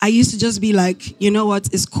 I used to just be like, you know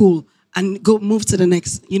what, it's cool. And move to the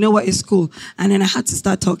next. You know what, it's cool. And then I had to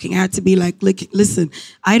start talking. I had to be like, listen,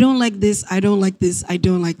 I don't like this. I don't like this. I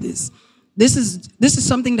don't like this. This is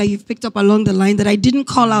something that you've picked up along the line that I didn't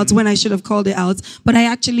call out when I should have called it out, but I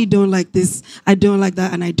actually don't like this. I don't like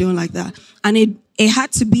that, and I don't like that. And it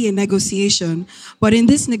had to be a negotiation. But in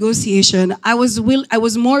this negotiation, I was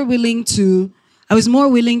more willing to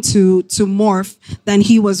morph than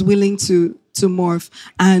he was willing to morph.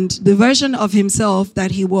 And the version of himself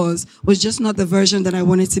that he was just not the version that I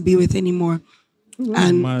wanted to be with anymore.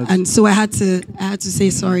 And so I had to say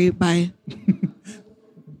sorry, bye.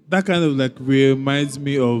 That kind of like reminds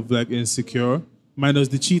me of like Insecure, minus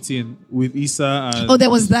the cheating with Issa and... Oh, there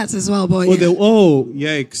was that as well, boy.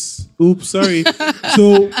 Yikes. Oops, sorry.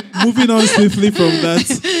 So moving on swiftly from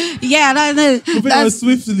that. Yeah, Moving on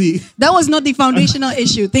swiftly. that was not the foundational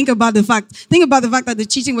issue. Think about the fact that the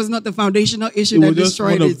cheating was not the foundational issue that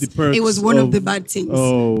destroyed it. It was one of the bad things.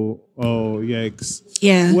 Oh, yikes.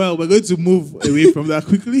 Yeah. Well, we're going to move away from that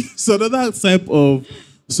quickly. So another type of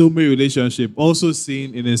soulmate relationship, also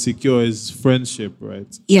seen in Insecure, is friendship, right?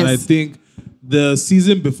 Yes. And I think the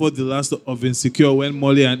season before the last of Insecure, when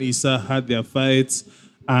Molly and Issa had their fights,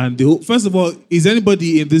 and first of all, is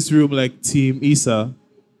anybody in this room like Team Issa?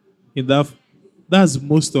 That's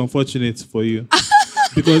most unfortunate for you,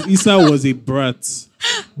 because Issa was a brat.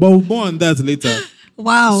 But more on that later.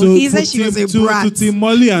 Wow, So he said she was a brat. To Team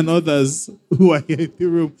Molly and others who are here in the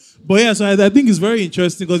room. But yeah, so I think it's very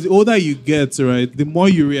interesting, because the older you get, right, the more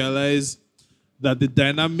you realize that the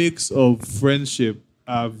dynamics of friendship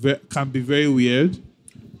can be very weird.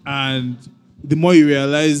 And the more you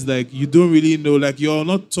realize, like, you don't really know, like, you're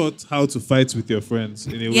not taught how to fight with your friends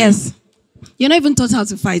in a way. Yes. You're not even taught how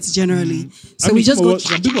to fight generally. So we just go.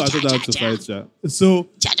 Some people are taught how to fight, yeah. So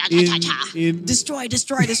in destroy.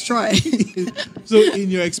 so in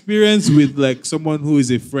your experience with like someone who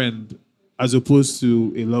is a friend as opposed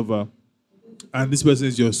to a lover, and this person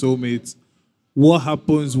is your soulmate, what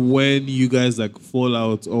happens when you guys like fall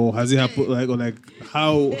out, or has it happened like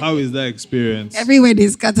how is that experience? Everywhere they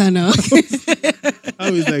scatter now. How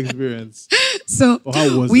is that experience? So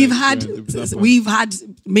we've had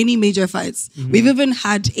many major fights. Mm-hmm. We've even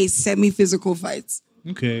had a semi-physical fight.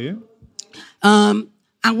 Okay. And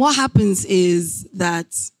what happens is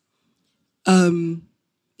that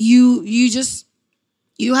you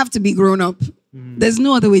have to be grown up. There's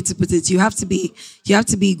no other way to put it. You have to be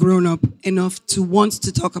grown up enough to want to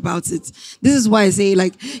talk about it. This is why I say,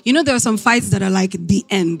 like, there are some fights that are like the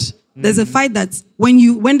end. There's a fight that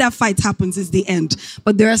when that fight happens is the end.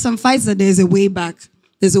 But there are some fights that there's a way back.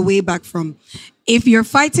 There's a way back from. If you're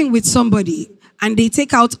fighting with somebody and they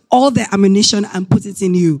take out all their ammunition and put it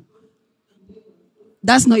in you,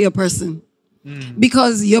 that's not your person.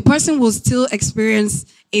 Because your person will still experience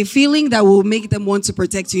a feeling that will make them want to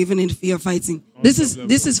protect you even if you're fighting. This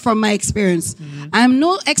is from my experience. I am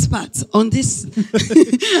no expert on this.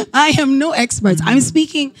 I am no expert. I'm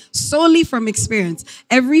speaking solely from experience.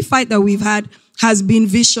 Every fight that we've had has been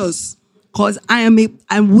vicious because I'm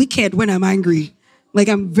wicked when I'm angry. Like,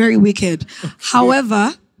 I'm very wicked.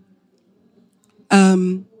 However,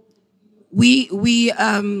 we're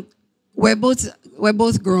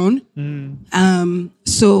both grown.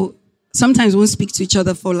 So sometimes we won't speak to each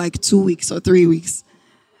other for like 2 weeks or 3 weeks.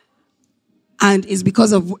 And it's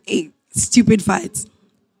because of a stupid fight.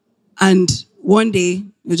 And one day,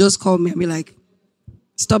 you just call me and be like,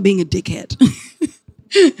 stop being a dickhead.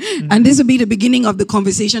 And this will be the beginning of the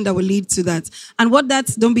conversation that will lead to that. And what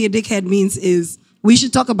that don't be a dickhead means is we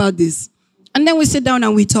should talk about this. And then we sit down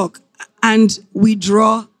and we talk. And we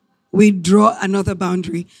draw another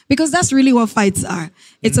boundary, because that's really what fights are.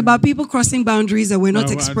 It's about people crossing boundaries that were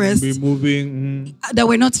not expressed, that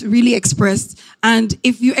were not really expressed. And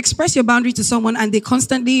if you express your boundary to someone and they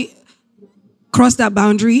constantly cross that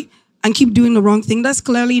boundary and keep doing the wrong thing, that's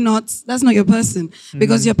not your person.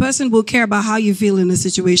 Because your person will care about how you feel in a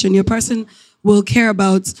situation. Your person will care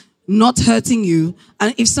about not hurting you.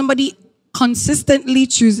 And if somebody consistently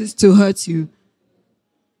chooses to hurt you,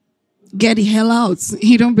 get the hell out.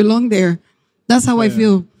 You don't belong there. That's how I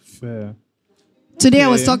feel. Fair. Today I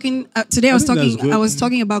was talking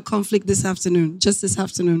about conflict this afternoon, just this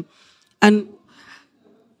afternoon. And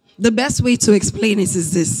the best way to explain it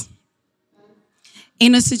is this.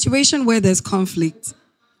 In a situation where there's conflict,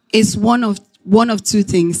 it's one of two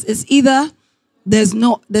things. It's either there's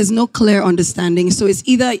no clear understanding. So it's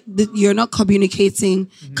either you're not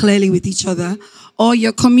communicating clearly with each other, or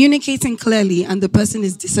you're communicating clearly and the person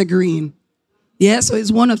is disagreeing. Yeah, so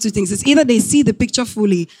it's one of two things. It's either they see the picture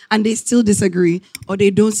fully and they still disagree, or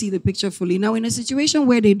they don't see the picture fully. Now, in a situation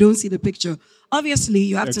where they don't see the picture, obviously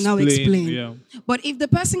you have to now explain. Yeah. But if the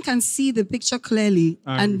person can see the picture clearly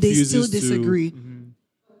and they still disagree,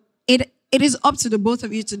 it is up to the both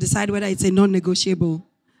of you to decide whether it's a non-negotiable.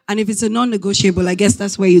 And if it's a non-negotiable, I guess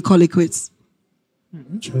that's where you call it quits.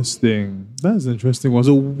 Interesting. That's an interesting one.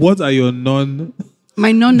 So what are your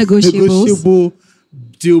my non-negotiables? Negotiable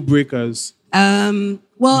deal breakers? Well,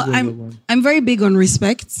 I'm very big on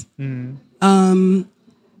respect. I'm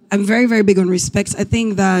very, very big on respect. I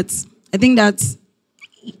think that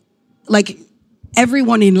like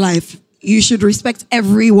everyone in life, you should respect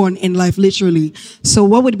everyone in life, literally. So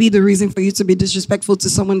what would be the reason for you to be disrespectful to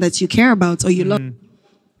someone that you care about or you love?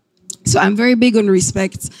 So I'm very big on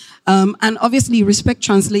respect. And obviously respect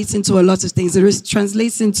translates into a lot of things. It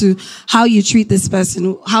translates into how you treat this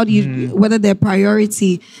person, how do you, whether they're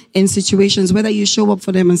priority in situations, whether you show up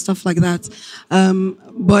for them and stuff like that.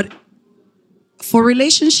 But for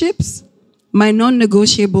relationships, my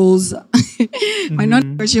non-negotiables, my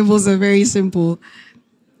non-negotiables are very simple.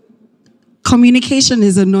 Communication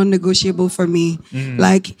is a non-negotiable for me.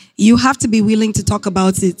 Like, you have to be willing to talk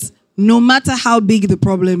about it, no matter how big the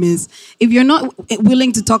problem is. If you're not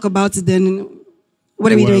willing to talk about it, then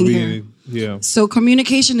what are we doing here? Yeah. So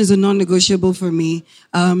communication is a non-negotiable for me.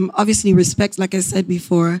 Obviously, respect, like I said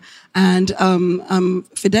before, and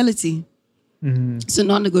fidelity. It's a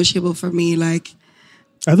non-negotiable for me. Like,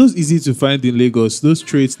 are those easy to find in Lagos? Those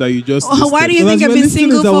traits that you just. Why do you think I've been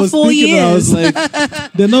single for 4 years? I was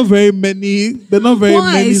like, they're not very many. They're not very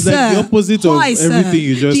many. It's like the opposite of everything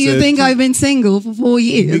you just said. Do you think I've been single for 4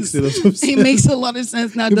 years? It makes a lot of sense. It makes a lot of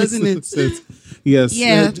sense now, doesn't it? Yes.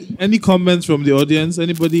 Yeah. Any comments from the audience?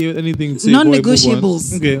 Anybody? Anything to say?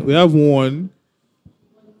 Non-negotiables. Okay, we have one.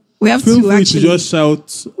 We have Feel two, free actually. to just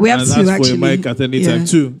shout We have and two, ask actually. for a mic at any time.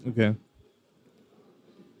 Two. Okay.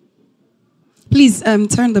 Please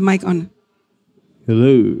turn the mic on.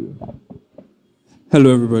 Hello.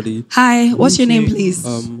 Hello, everybody. Hi, what's your name, please?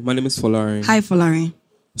 My name is Folari. Hi, Folari.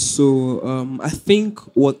 So, I think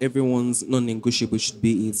what everyone's non-negotiable should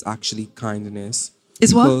be is actually kindness.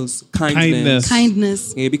 Is what? Because kindness.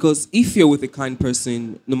 Kindness. Yeah, because if you're with a kind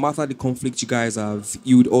person, no matter the conflict you guys have,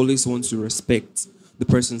 you would always want to respect the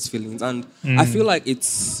person's feelings. And I feel like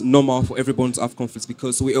it's normal for everyone to have conflicts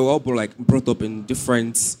because we are all like brought up in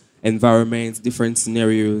different environments, different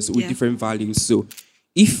scenarios with different values. So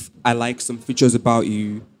if I like some features about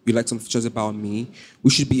you, you like some features about me,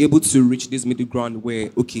 we should be able to reach this middle ground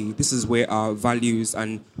where, okay, this is where our values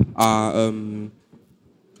and our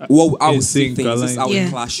what I would see things, this is our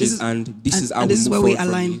clashes, and this is our this is where we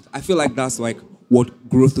align. I feel like that's like what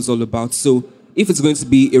growth is all about. So if it's going to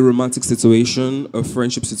be a romantic situation, a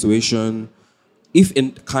friendship situation, if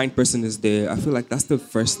a kind person is there, I feel like that's the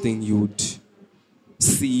first thing you would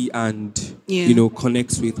see and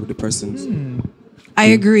connect with the person. I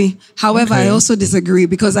agree. However, I also disagree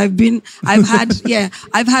because I've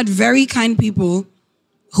had very kind people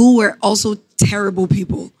who were also terrible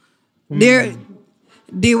people. They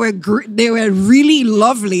were really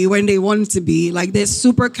lovely when they wanted to be. Like, they're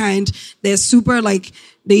super kind. They're super like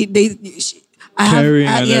Caring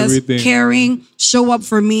and everything. Caring, show up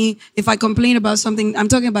for me. If I complain about something, I'm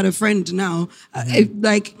talking about a friend now.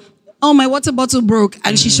 Like, oh, my water bottle broke,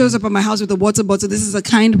 and she shows up at my house with a water bottle. This is a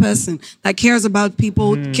kind person that cares about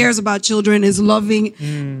people, cares about children, is loving,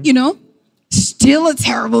 still a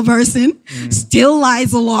terrible person, still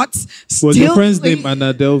lies a lot. Was your friend's name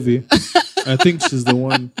Anna Delvey? I think she's the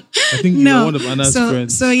one. I think you're one of Anna's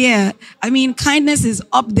friends. So yeah, I mean, kindness is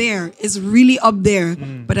up there. It's really up there.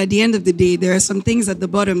 But at the end of the day, there are some things at the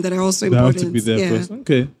bottom that are also important. They have to be there first.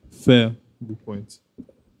 Okay, fair. Good point.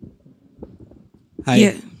 Hi.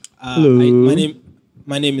 Yeah. Hello.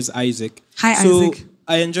 My name is Isaac. Hi, so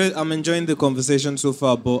Isaac. I'm enjoying the conversation so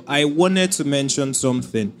far, but I wanted to mention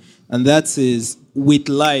something, and that is with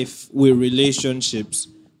life, with relationships,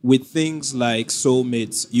 with things like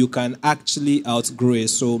soulmates, you can actually outgrow a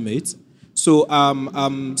soulmate. So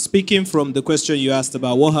I'm speaking from the question you asked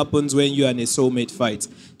about what happens when you and a soulmate fight.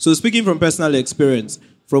 So speaking from personal experience,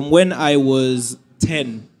 from when I was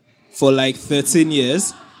 10, for like 13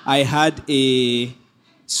 years, I had a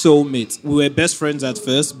soulmate. We were best friends at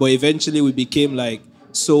first, but eventually we became like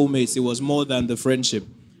soulmates. It was more than the friendship.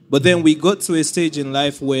 But then we got to a stage in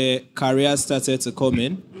life where careers started to come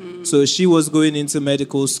in. So she was going into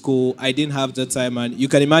medical school. I didn't have the time. And you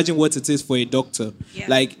can imagine what it is for a doctor. Yeah.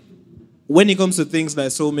 Like, when it comes to things like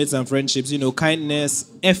soulmates and friendships,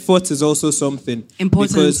 kindness, effort is also something.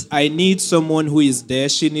 Important. Because I need someone who is there.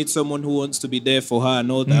 She needs someone who wants to be there for her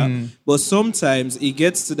and all that. But sometimes it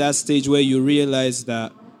gets to that stage where you realize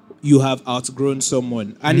that you have outgrown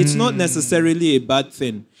someone. And it's not necessarily a bad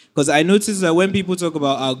thing. Because I notice that when people talk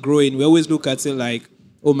about outgrowing, we always look at it like,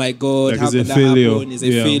 oh my God, like how could that happen? It's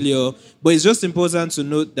a failure. But it's just important to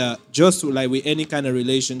note that just like with any kind of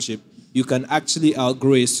relationship, you can actually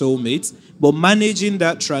outgrow a soulmate. But managing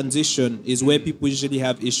that transition is where people usually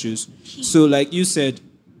have issues. So like you said,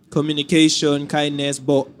 communication, kindness,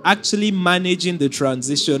 but actually managing the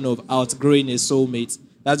transition of outgrowing a soulmate,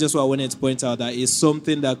 that's just what I wanted to point out, that is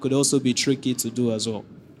something that could also be tricky to do as well.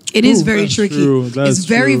 It is Ooh, very that's tricky. true. That's It's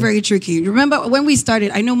very, true. very tricky. Remember when we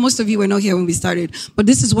started, I know most of you were not here when we started, but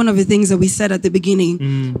this is one of the things that we said at the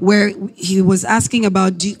beginning where he was asking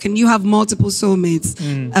about, can you have multiple soulmates?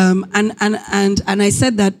 And I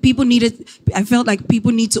said that I felt like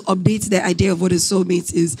people need to update their idea of what a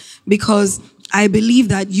soulmate is, because I believe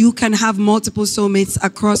that you can have multiple soulmates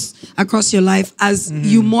across your life as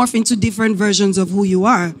you morph into different versions of who you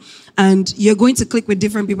are. And you're going to click with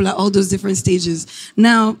different people at all those different stages.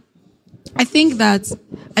 Now, I think that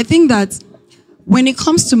when it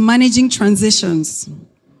comes to managing transitions,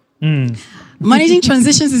 managing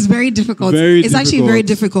transitions is very difficult. It's actually very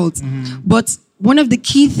difficult. But one of the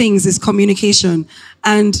key things is communication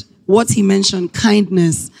and what he mentioned,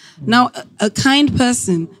 kindness. Now, a kind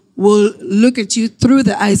person will look at you through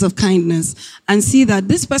the eyes of kindness and see that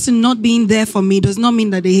this person not being there for me does not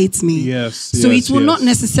mean that they hate me. So it will not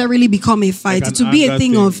necessarily become a fight. Like it will be a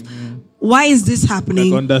thing of, why is this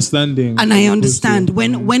happening? Like understanding. And I understand.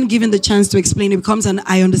 When given the chance to explain, it becomes an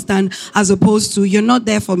I understand, as opposed to you're not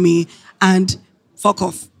there for me and fuck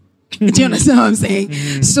off. Do you understand what I'm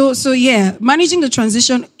saying? So yeah, managing the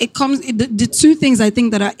transition, the two things I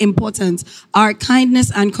think that are important are kindness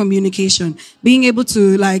and communication. Being able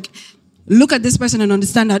to look at this person and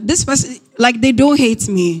understand that this person, they don't hate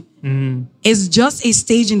me. It's just a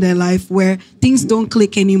stage in their life where things don't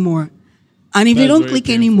click anymore. And if they don't click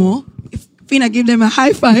anymore, I give them a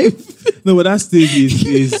high five. No, but that stage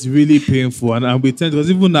is really painful, and we tend, because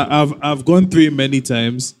even I've gone through it many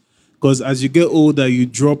times. Because as you get older, you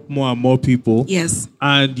drop more and more people. Yes.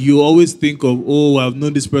 And you always think of, I've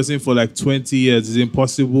known this person for 20 years. It's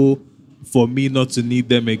impossible for me not to need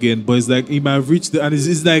them again. But it's like, you might have reached and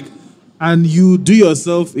it's like, and you do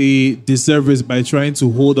yourself a disservice by trying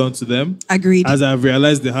to hold on to them. Agreed. As I've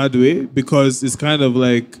realized the hard way, because it's kind of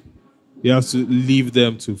like you have to leave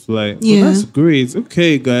them to fly. Yeah. So that's great.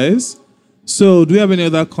 Okay, guys. So do we have any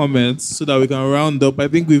other comments so that we can round up? I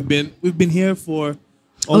think we've been here for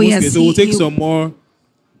almost so we'll take some more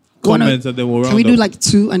comments and then we'll round up. Can we do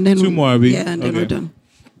 2 and then two more, Abby? Yeah, and then we're done.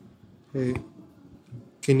 Hey,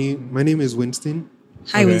 my name is Winston.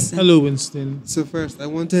 Hi, Winston. Hello, Winston. So first, I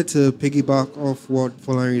wanted to piggyback off what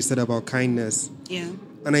Folari said about kindness. Yeah.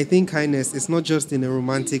 And I think kindness is not just in a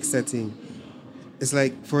romantic setting. It's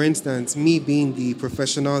like, for instance, me being the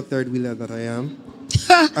professional third wheeler that I am.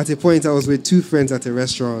 At a point, I was with 2 friends at a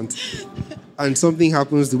restaurant. And something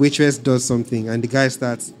happens, the waitress does something, and the guy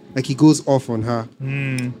starts, he goes off on her.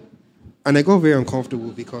 And I got very uncomfortable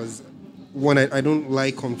because, one, I don't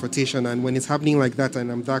like confrontation, and when it's happening like that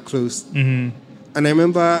and I'm that close. And I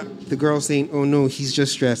remember the girl saying, oh no, he's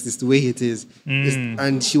just stressed, it's the way it is.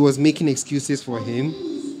 And she was making excuses for him.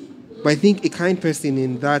 But I think a kind person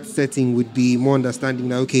in that setting would be more understanding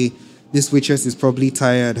that, okay, this waitress is probably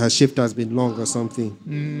tired, her shift has been long or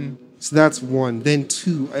something. So that's one. Then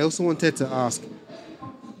 2, I also wanted to ask,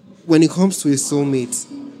 when it comes to a soulmate,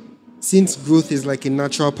 since growth is a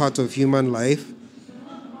natural part of human life,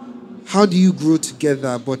 how do you grow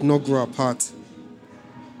together but not grow apart?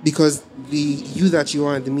 Because the you that you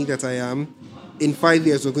are and the me that I am, in 5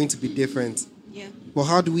 years we're going to be different. Yeah. But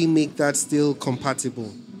how do we make that still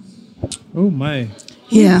compatible? Oh my.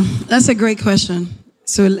 Yeah, that's a great question.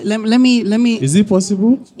 So let me. Is it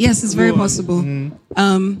possible? Yes, it's very possible.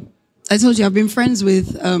 I told you I've been friends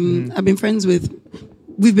with.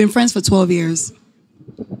 We've been friends for 12 years.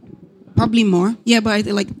 Probably more. Yeah, but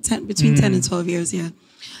between 10 and 12 years. Yeah.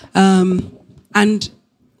 And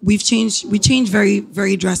we changed very,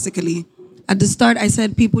 very drastically. At the start, I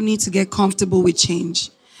said people need to get comfortable with change.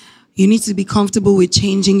 You need to be comfortable with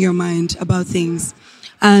changing your mind about things.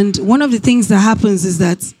 And one of the things that happens is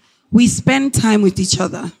that we spend time with each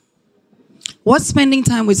other. What spending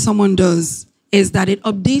time with someone does is that it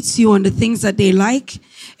updates you on the things that they like.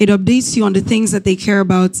 It updates you on the things that they care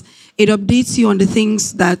about. It updates you on the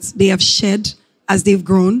things that they have shed as they've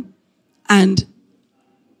grown. And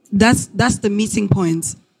that's the meeting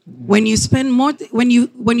point. When you spend more, when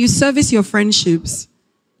you service your friendships,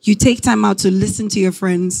 you take time out to listen to your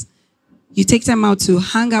friends. You take time out to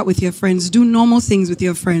hang out with your friends, do normal things with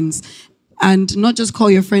your friends, and not just call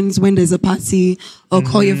your friends when there's a party or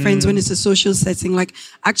call your friends when it's a social setting.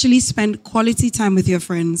 Actually spend quality time with your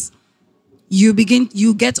friends. You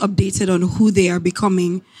get updated on who they are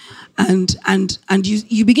becoming, and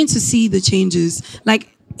you begin to see the changes.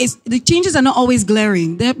 The changes are not always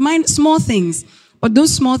glaring. They're small things, but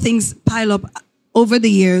those small things pile up over the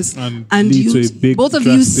years, And and lead you, to a big both of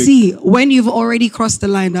you drastic- see when you've already crossed the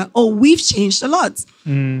line that, oh, we've changed a lot.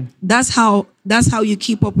 That's how you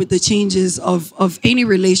keep up with the changes of any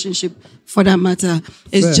relationship, for that matter.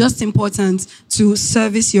 It's Fair. just important to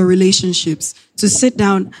service your relationships, to sit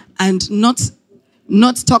down and not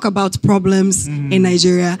talk about problems in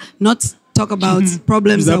Nigeria, not talk about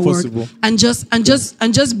problems Is that at work, possible? and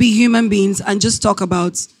just be human beings and just talk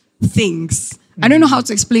about things. I don't know how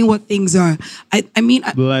to explain what things are. I mean,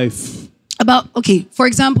 Life. for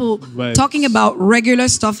example, Vibes. talking about regular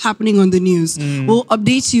stuff happening on the news will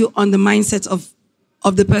update you on the mindset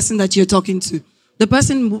of the person that you're talking to. The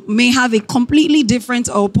person may have a completely different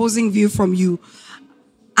or opposing view from you,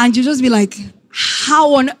 and you just be like,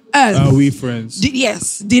 how on earth Are we friends?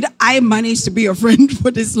 did I manage to be your friend for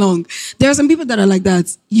this long? There are some people that are like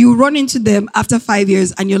that. You run into them after 5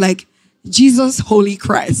 years and you're like, Jesus, holy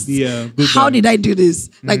Christ. Yeah. How did I do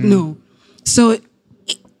this? Like, no. So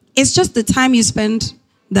it's just the time you spend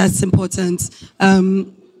that's important.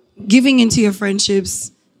 Giving into your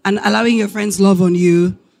friendships and allowing your friends love on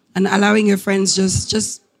you and allowing your friends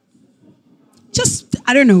just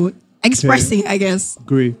I don't know, expressing, I guess.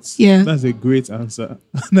 Great. Yeah. That's a great answer.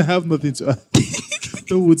 And I have nothing to add.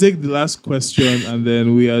 So we'll take the last question and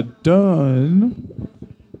then we are done.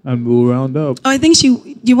 And we'll round up. Oh, I think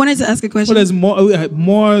you wanted to ask a question. Oh, there's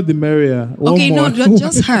more the merrier. One Okay, more. no,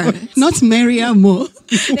 just her. Not Maria more.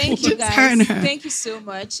 Thank you, Just her and guys. her. Thank you so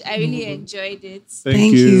much. I really enjoyed it.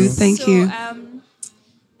 Thank you. Thank so, you.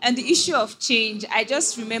 And the issue of change, I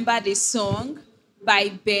just remembered a song by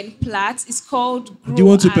Ben Platt. It's called Grow. Do you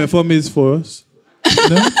want to and- perform it for us?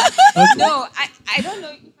 No? No, I don't know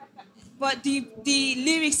if I can. But the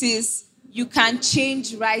lyrics is, you can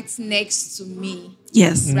change right next to me.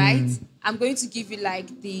 Yes. Right? I'm going to give you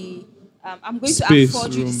like the... I'm going Space, to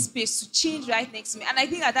afford you the room. space to change right next to me. And I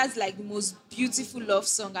think that's like the most beautiful love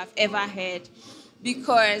song I've ever heard.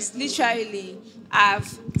 Because literally,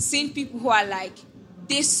 I've seen people who are like,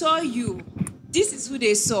 they saw you. This is who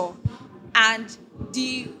they saw. And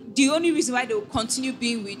the only reason why they will continue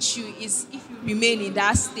being with you is if you remain in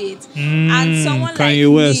that state. And someone Kanye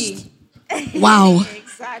like West. me... Wow.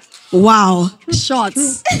 Exactly. Wow.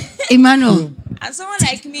 Shots. Emmanuel. And someone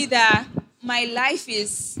like me that my life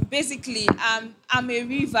is basically, I'm a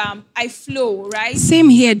river, I flow, right? Same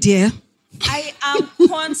here, dear. I am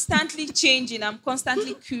constantly changing. I'm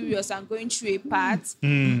constantly curious. I'm going through a path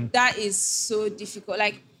that is so difficult.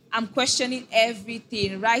 Like, I'm questioning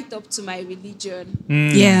everything right up to my religion.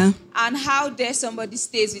 Yeah. And how dare somebody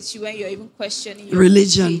stays with you when you're even questioning your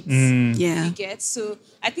Religion. faith. Yeah. You get? So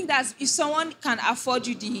I think that's, if someone can afford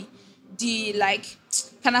you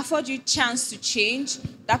can afford you chance to change,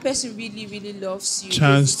 that person really, really loves you.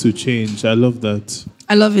 Chance to change. I love that.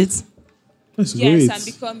 I love it. That's Yes, great. and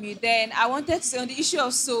become you. Then I wanted to say on the issue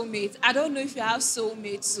of soulmates. I don't know if you have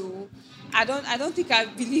soulmates, so I don't think I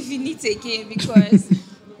believe in it again because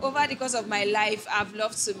over the course of my life, I've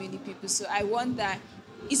loved so many people. So I want that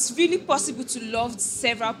it's really possible to love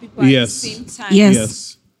several people at the Yes. same time.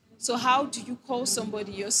 Yes. So how do you call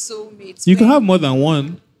somebody your soulmate? You can have more than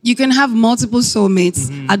one. You can have multiple soulmates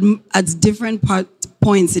at different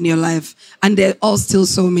points in your life, and they're all still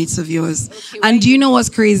soulmates of yours. And do you know what's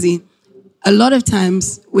crazy? A lot of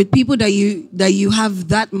times with people that you have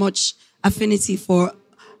that much affinity for,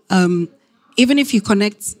 even if you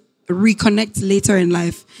reconnect later in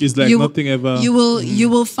life, It's like nothing ever. You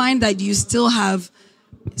will find that you still have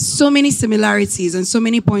so many similarities and so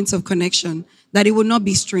many points of connection that it would not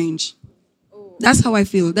be strange. That's how I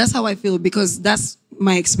feel. That's how I feel because that's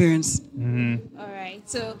my experience. All right.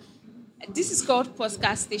 So this is called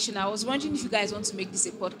Podcast Station. I was wondering if you guys want to make this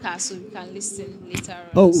a podcast so we can listen later on.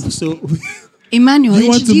 Oh, so Emmanuel, you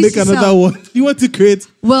want to introduce make another yourself. one? You want to create?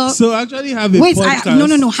 Well, so actually have a wait, podcast.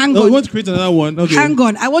 no, hang Oh, on. you want to create another one? Okay. Hang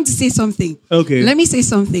on. I want to say something. Okay. Let me say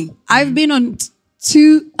something. I've been on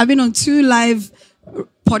two live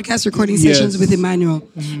podcast recording sessions with Emmanuel.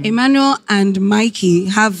 Emmanuel and Mikey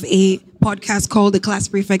have a podcast called the Class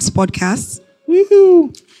Prefects Podcast.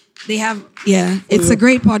 Woohoo! They have, it's a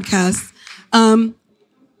great podcast.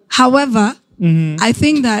 However, I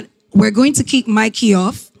think that we're going to kick Mikey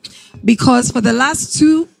off because for the last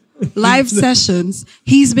 2 live sessions,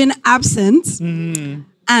 he's been absent. And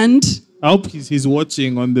I hope he's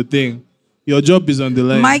watching on the thing. Your job is on the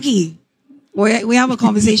line. Mikey, we have a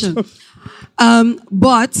conversation.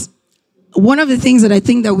 But one of the things that I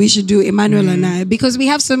think that we should do, Emmanuel and I, because we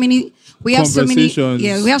have so many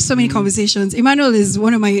Conversations. we have so many conversations. Emmanuel is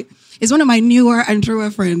one of my newer and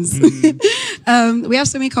truer friends. We have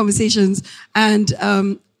so many conversations, and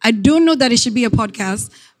I don't know that it should be a podcast,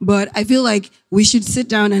 but I feel like we should sit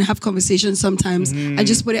down and have conversations sometimes and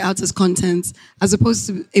just put it out as content as opposed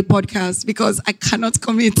to a podcast because I cannot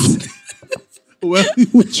commit. Well,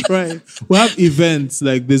 we'll try. We'll have events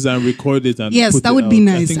like this and record it. And yes, put that it would be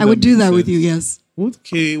out. nice. I would do that with you, yes.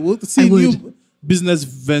 Okay, we'll see. New business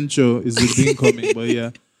venture is being coming, but yeah.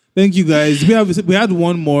 Thank you guys. We had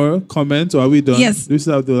one more comment, or are we done? Yes. We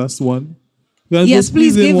still have the last one. Yes,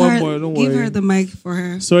 please give one her, more. Don't give worry. her the mic for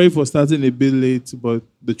her. Sorry for starting a bit late, but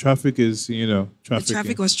the traffic is, The trafficking.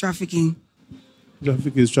 traffic was trafficking.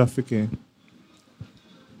 Traffic is trafficking.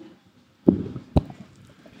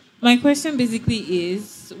 My question basically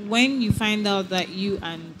is, when you find out that you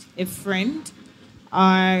and a friend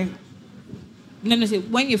are,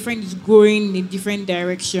 when your friend is going in a different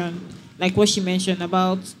direction, like what she mentioned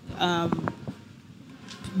about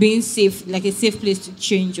being safe, like a safe place to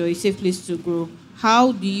change or a safe place to grow,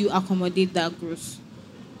 how do you accommodate that growth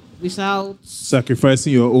without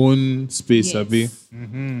sacrificing your own space, Yes. Abby?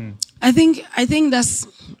 I think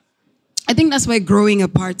that's where growing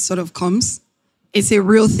apart sort of comes. It's a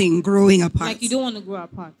real thing, growing apart. like you don't want to grow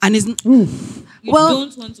apart? And it's You well,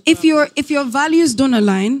 don't want to grow if your values don't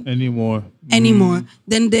align Anymore.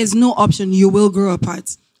 then there's no option. You will grow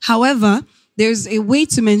apart. However, there's a way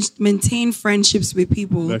to maintain friendships with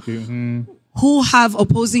people who have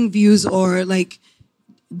opposing views or like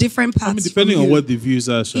different paths. Depending from on you. what the views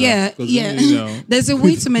are. Sha, Yeah, 'cause, yeah. There's a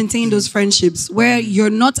way to maintain those friendships where you're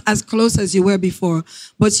not as close as you were before,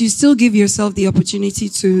 but you still give yourself the opportunity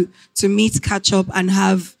to meet, catch up, and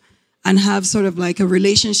have sort of like a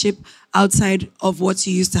relationship outside of what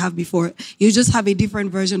you used to have before. You just have a different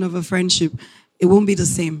version of a friendship. It won't be the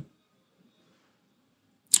same.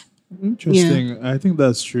 Interesting. Yeah. I think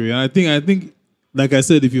that's true. And I think, like I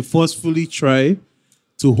said, if you forcefully try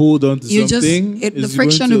to hold on to You just something, the it's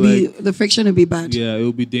friction going will to, be the friction will be bad. yeah, it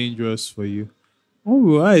will be dangerous for you. All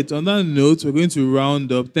right. On that note, we're going to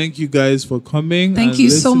round up. Thank you guys for coming. Thank and you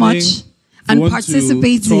so listening. much. If you And want to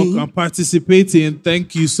participating. talk and participating.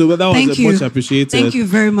 Thank you so much. That Thank was you. much appreciated. Thank you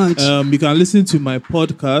very much. You can listen to my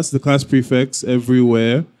podcast, The Class Prefects,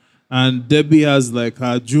 everywhere. And Debbie has like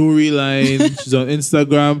her jewelry line. She's on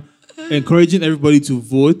Instagram, encouraging everybody to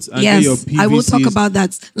vote and get your Yes, PVCs. I will talk about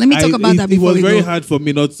that. Let me talk about that It before was we very go. hard for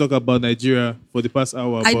me not to talk about Nigeria for the past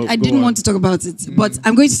hour. I go didn't on. want to talk about it, but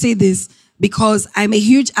I'm going to say this because I'm a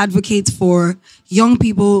huge advocate for young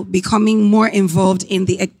people becoming more involved in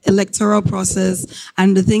the electoral process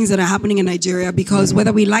and the things that are happening in Nigeria, because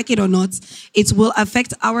whether we like it or not, it will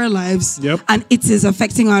affect our lives. Yep. And it is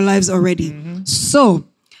affecting our lives already. So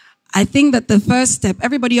I think that the first step,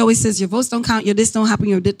 everybody always says your votes don't count, your this don't happen,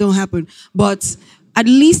 your that don't happen. But at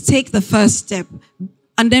least take the first step.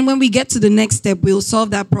 And then when we get to the next step, we'll solve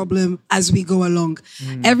that problem as we go along.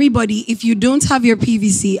 Everybody, if you don't have your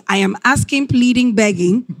PVC, I am asking, pleading,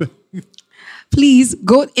 begging. Please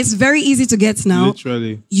go. It's very easy to get now.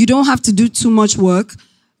 Literally. You don't have to do too much work.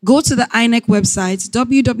 Go to the INEC website,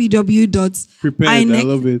 Prepared, I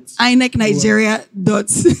love it.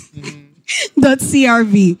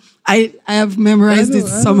 www.inecnigeria.crv. I have memorized it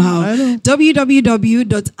somehow. I know.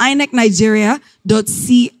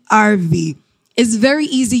 www.inecnigeria.crv. It's very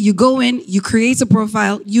easy. You go in, you create a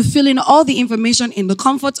profile, you fill in all the information in the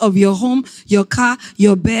comfort of your home, your car,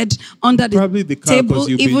 your bed, under Probably the car, table, 'cause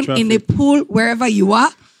you'll be in even in a traffic. pool, wherever you are.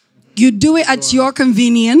 You do it at your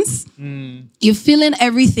convenience. You fill in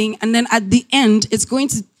everything, and then at the end, it's going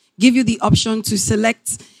to give you the option to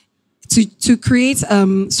select, to create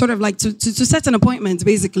sort of like to set an appointment,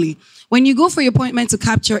 basically. When you go for your appointment to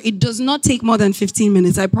capture, it does not take more than 15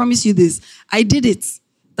 minutes. I promise you this. I did it.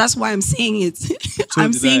 That's why I'm saying it.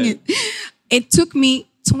 I'm did saying I. it. It took me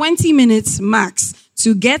 20 minutes max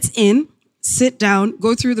to get in, sit down,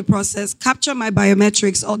 go through the process, capture my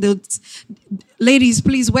biometrics. All the ladies,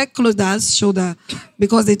 please wear clothes that has shoulder,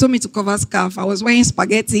 because they told me to cover scarf. I was wearing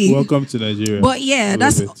spaghetti. Welcome to Nigeria. But yeah,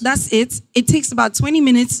 Love that's it. It takes about 20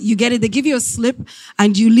 minutes. You get it. They give you a slip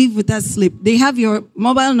and you leave with that slip. They have your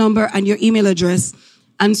mobile number and your email address.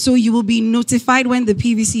 And so you will be notified when the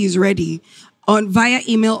PVC is ready via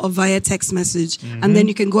email or via text message. And then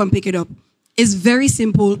you can go and pick it up. It's very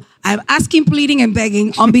simple. I'm asking, pleading, and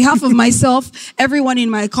begging on behalf of myself, everyone in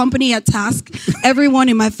my company at Task, everyone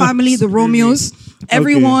in my family, the Romeos,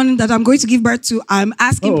 everyone that I'm going to give birth to. I'm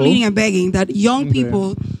asking, pleading, and begging that young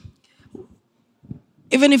people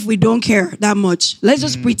even if we don't care that much, let's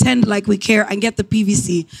just pretend like we care and get the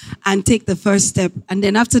PVC and take the first step. And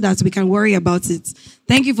then after that, we can worry about it.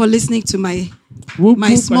 Thank you for listening to my small,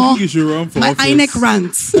 I think you should run for my office. INEC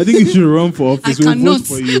rants. I think you should run for office. I cannot. Vote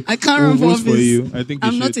for you. I can't We'll run for vote office. for you. I think you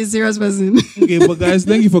I'm not should. a serious person. Okay, but guys,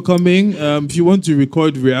 thank you for coming. If you want to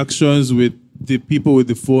record reactions with the people with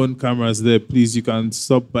the phone cameras there, please, you can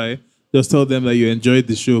stop by. Just tell them that you enjoyed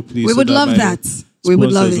the show, please. We would that love my that. We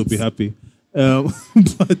would love sponsors will it. be happy.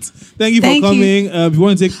 But thank you for coming. If you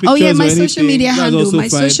want to take pictures Oh yeah, my or anything, social media that's handle. also My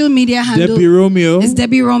fine. social media handle DebbieRomeo. is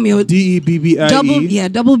DebbieRomeo.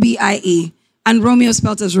 DebbieRomeo. Double BIE. And Romeo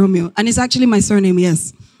spelled as Romeo. And it's actually my surname,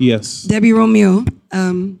 yes. Yes. DebbieRomeo.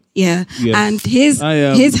 Yeah. Yes. And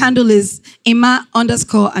his handle is Ima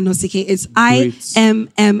 _ Anosike. It's IMMA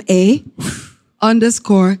 _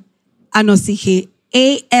 Anosike. ANOSIKE.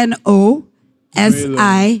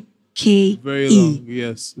 Very long,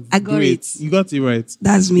 yes. I got Great. it. You got it right.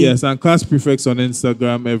 That's me. Yes, and class prefects on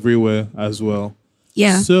Instagram everywhere as well.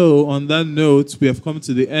 Yeah. So on that note, we have come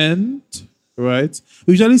to the end, right?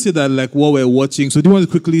 We usually say that like what we're watching. So do you want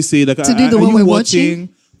to quickly say like To do the are what you we're watching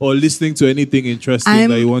or listening to anything interesting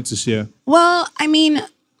that you want to share? Well, I mean,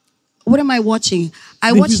 what am I watching?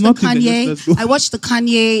 I If watched it's the nothing, then Kanye. let's go. I watched the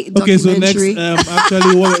Kanye Okay, so next, documentary.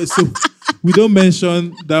 actually, so we don't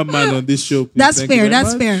mention that man on this show. Please. That's Thank you fair. very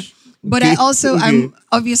That's much. fair. But Okay, I also, okay. I'm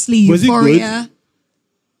obviously Was it good? Euphoria.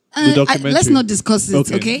 The documentary. Let's not discuss it,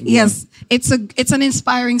 Okay, okay? go Yes, it's an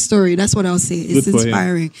inspiring story. That's what I'll say. It's Good for him.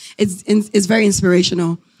 inspiring. It's very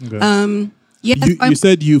inspirational. Okay. Yes, You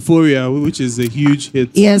said Euphoria, which is a huge hit.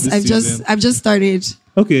 yes. this season. I've just started.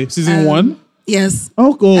 Okay, season 1. Yes.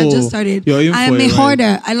 Oh, cool. I've just started. You're in I for am a it, right?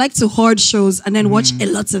 hoarder. I like to hoard shows and then watch a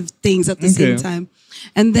lot of things at the same Okay. time.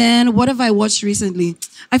 And then what have I watched recently?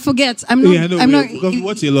 I forget. I'm not. Yeah, I know. I'm not. Because we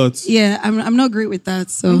watch a lot. Yeah, I'm not great with that.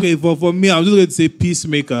 So Okay, for me, I'm just going to say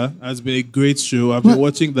Peacemaker has been a great show. I've been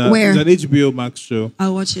watching that. Where? It's an HBO Max show.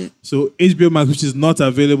 I'll watch it. So HBO Max, which is not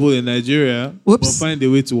available in Nigeria, Whoops. but find a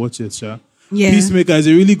way to watch it, Sha. Yeah. Peacemaker is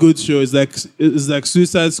a really good show. It's like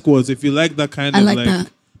Suicide Squad. If you like that kind I of like that.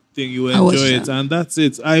 thing, you will I'll watch enjoy it. that. And that's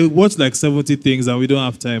it. I watched like 70 things and we don't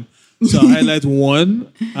have time. So I'll highlight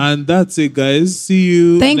one. And that's it, guys. See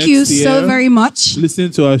you Thank next you so year. very much. Listen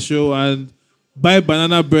to our show and buy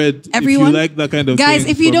banana bread Everyone, if you like that kind of guys,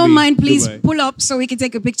 thing if you from don't me. mind, please Goodbye. pull up so we can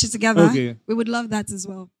take a picture together. Okay. We would love that as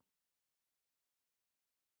well.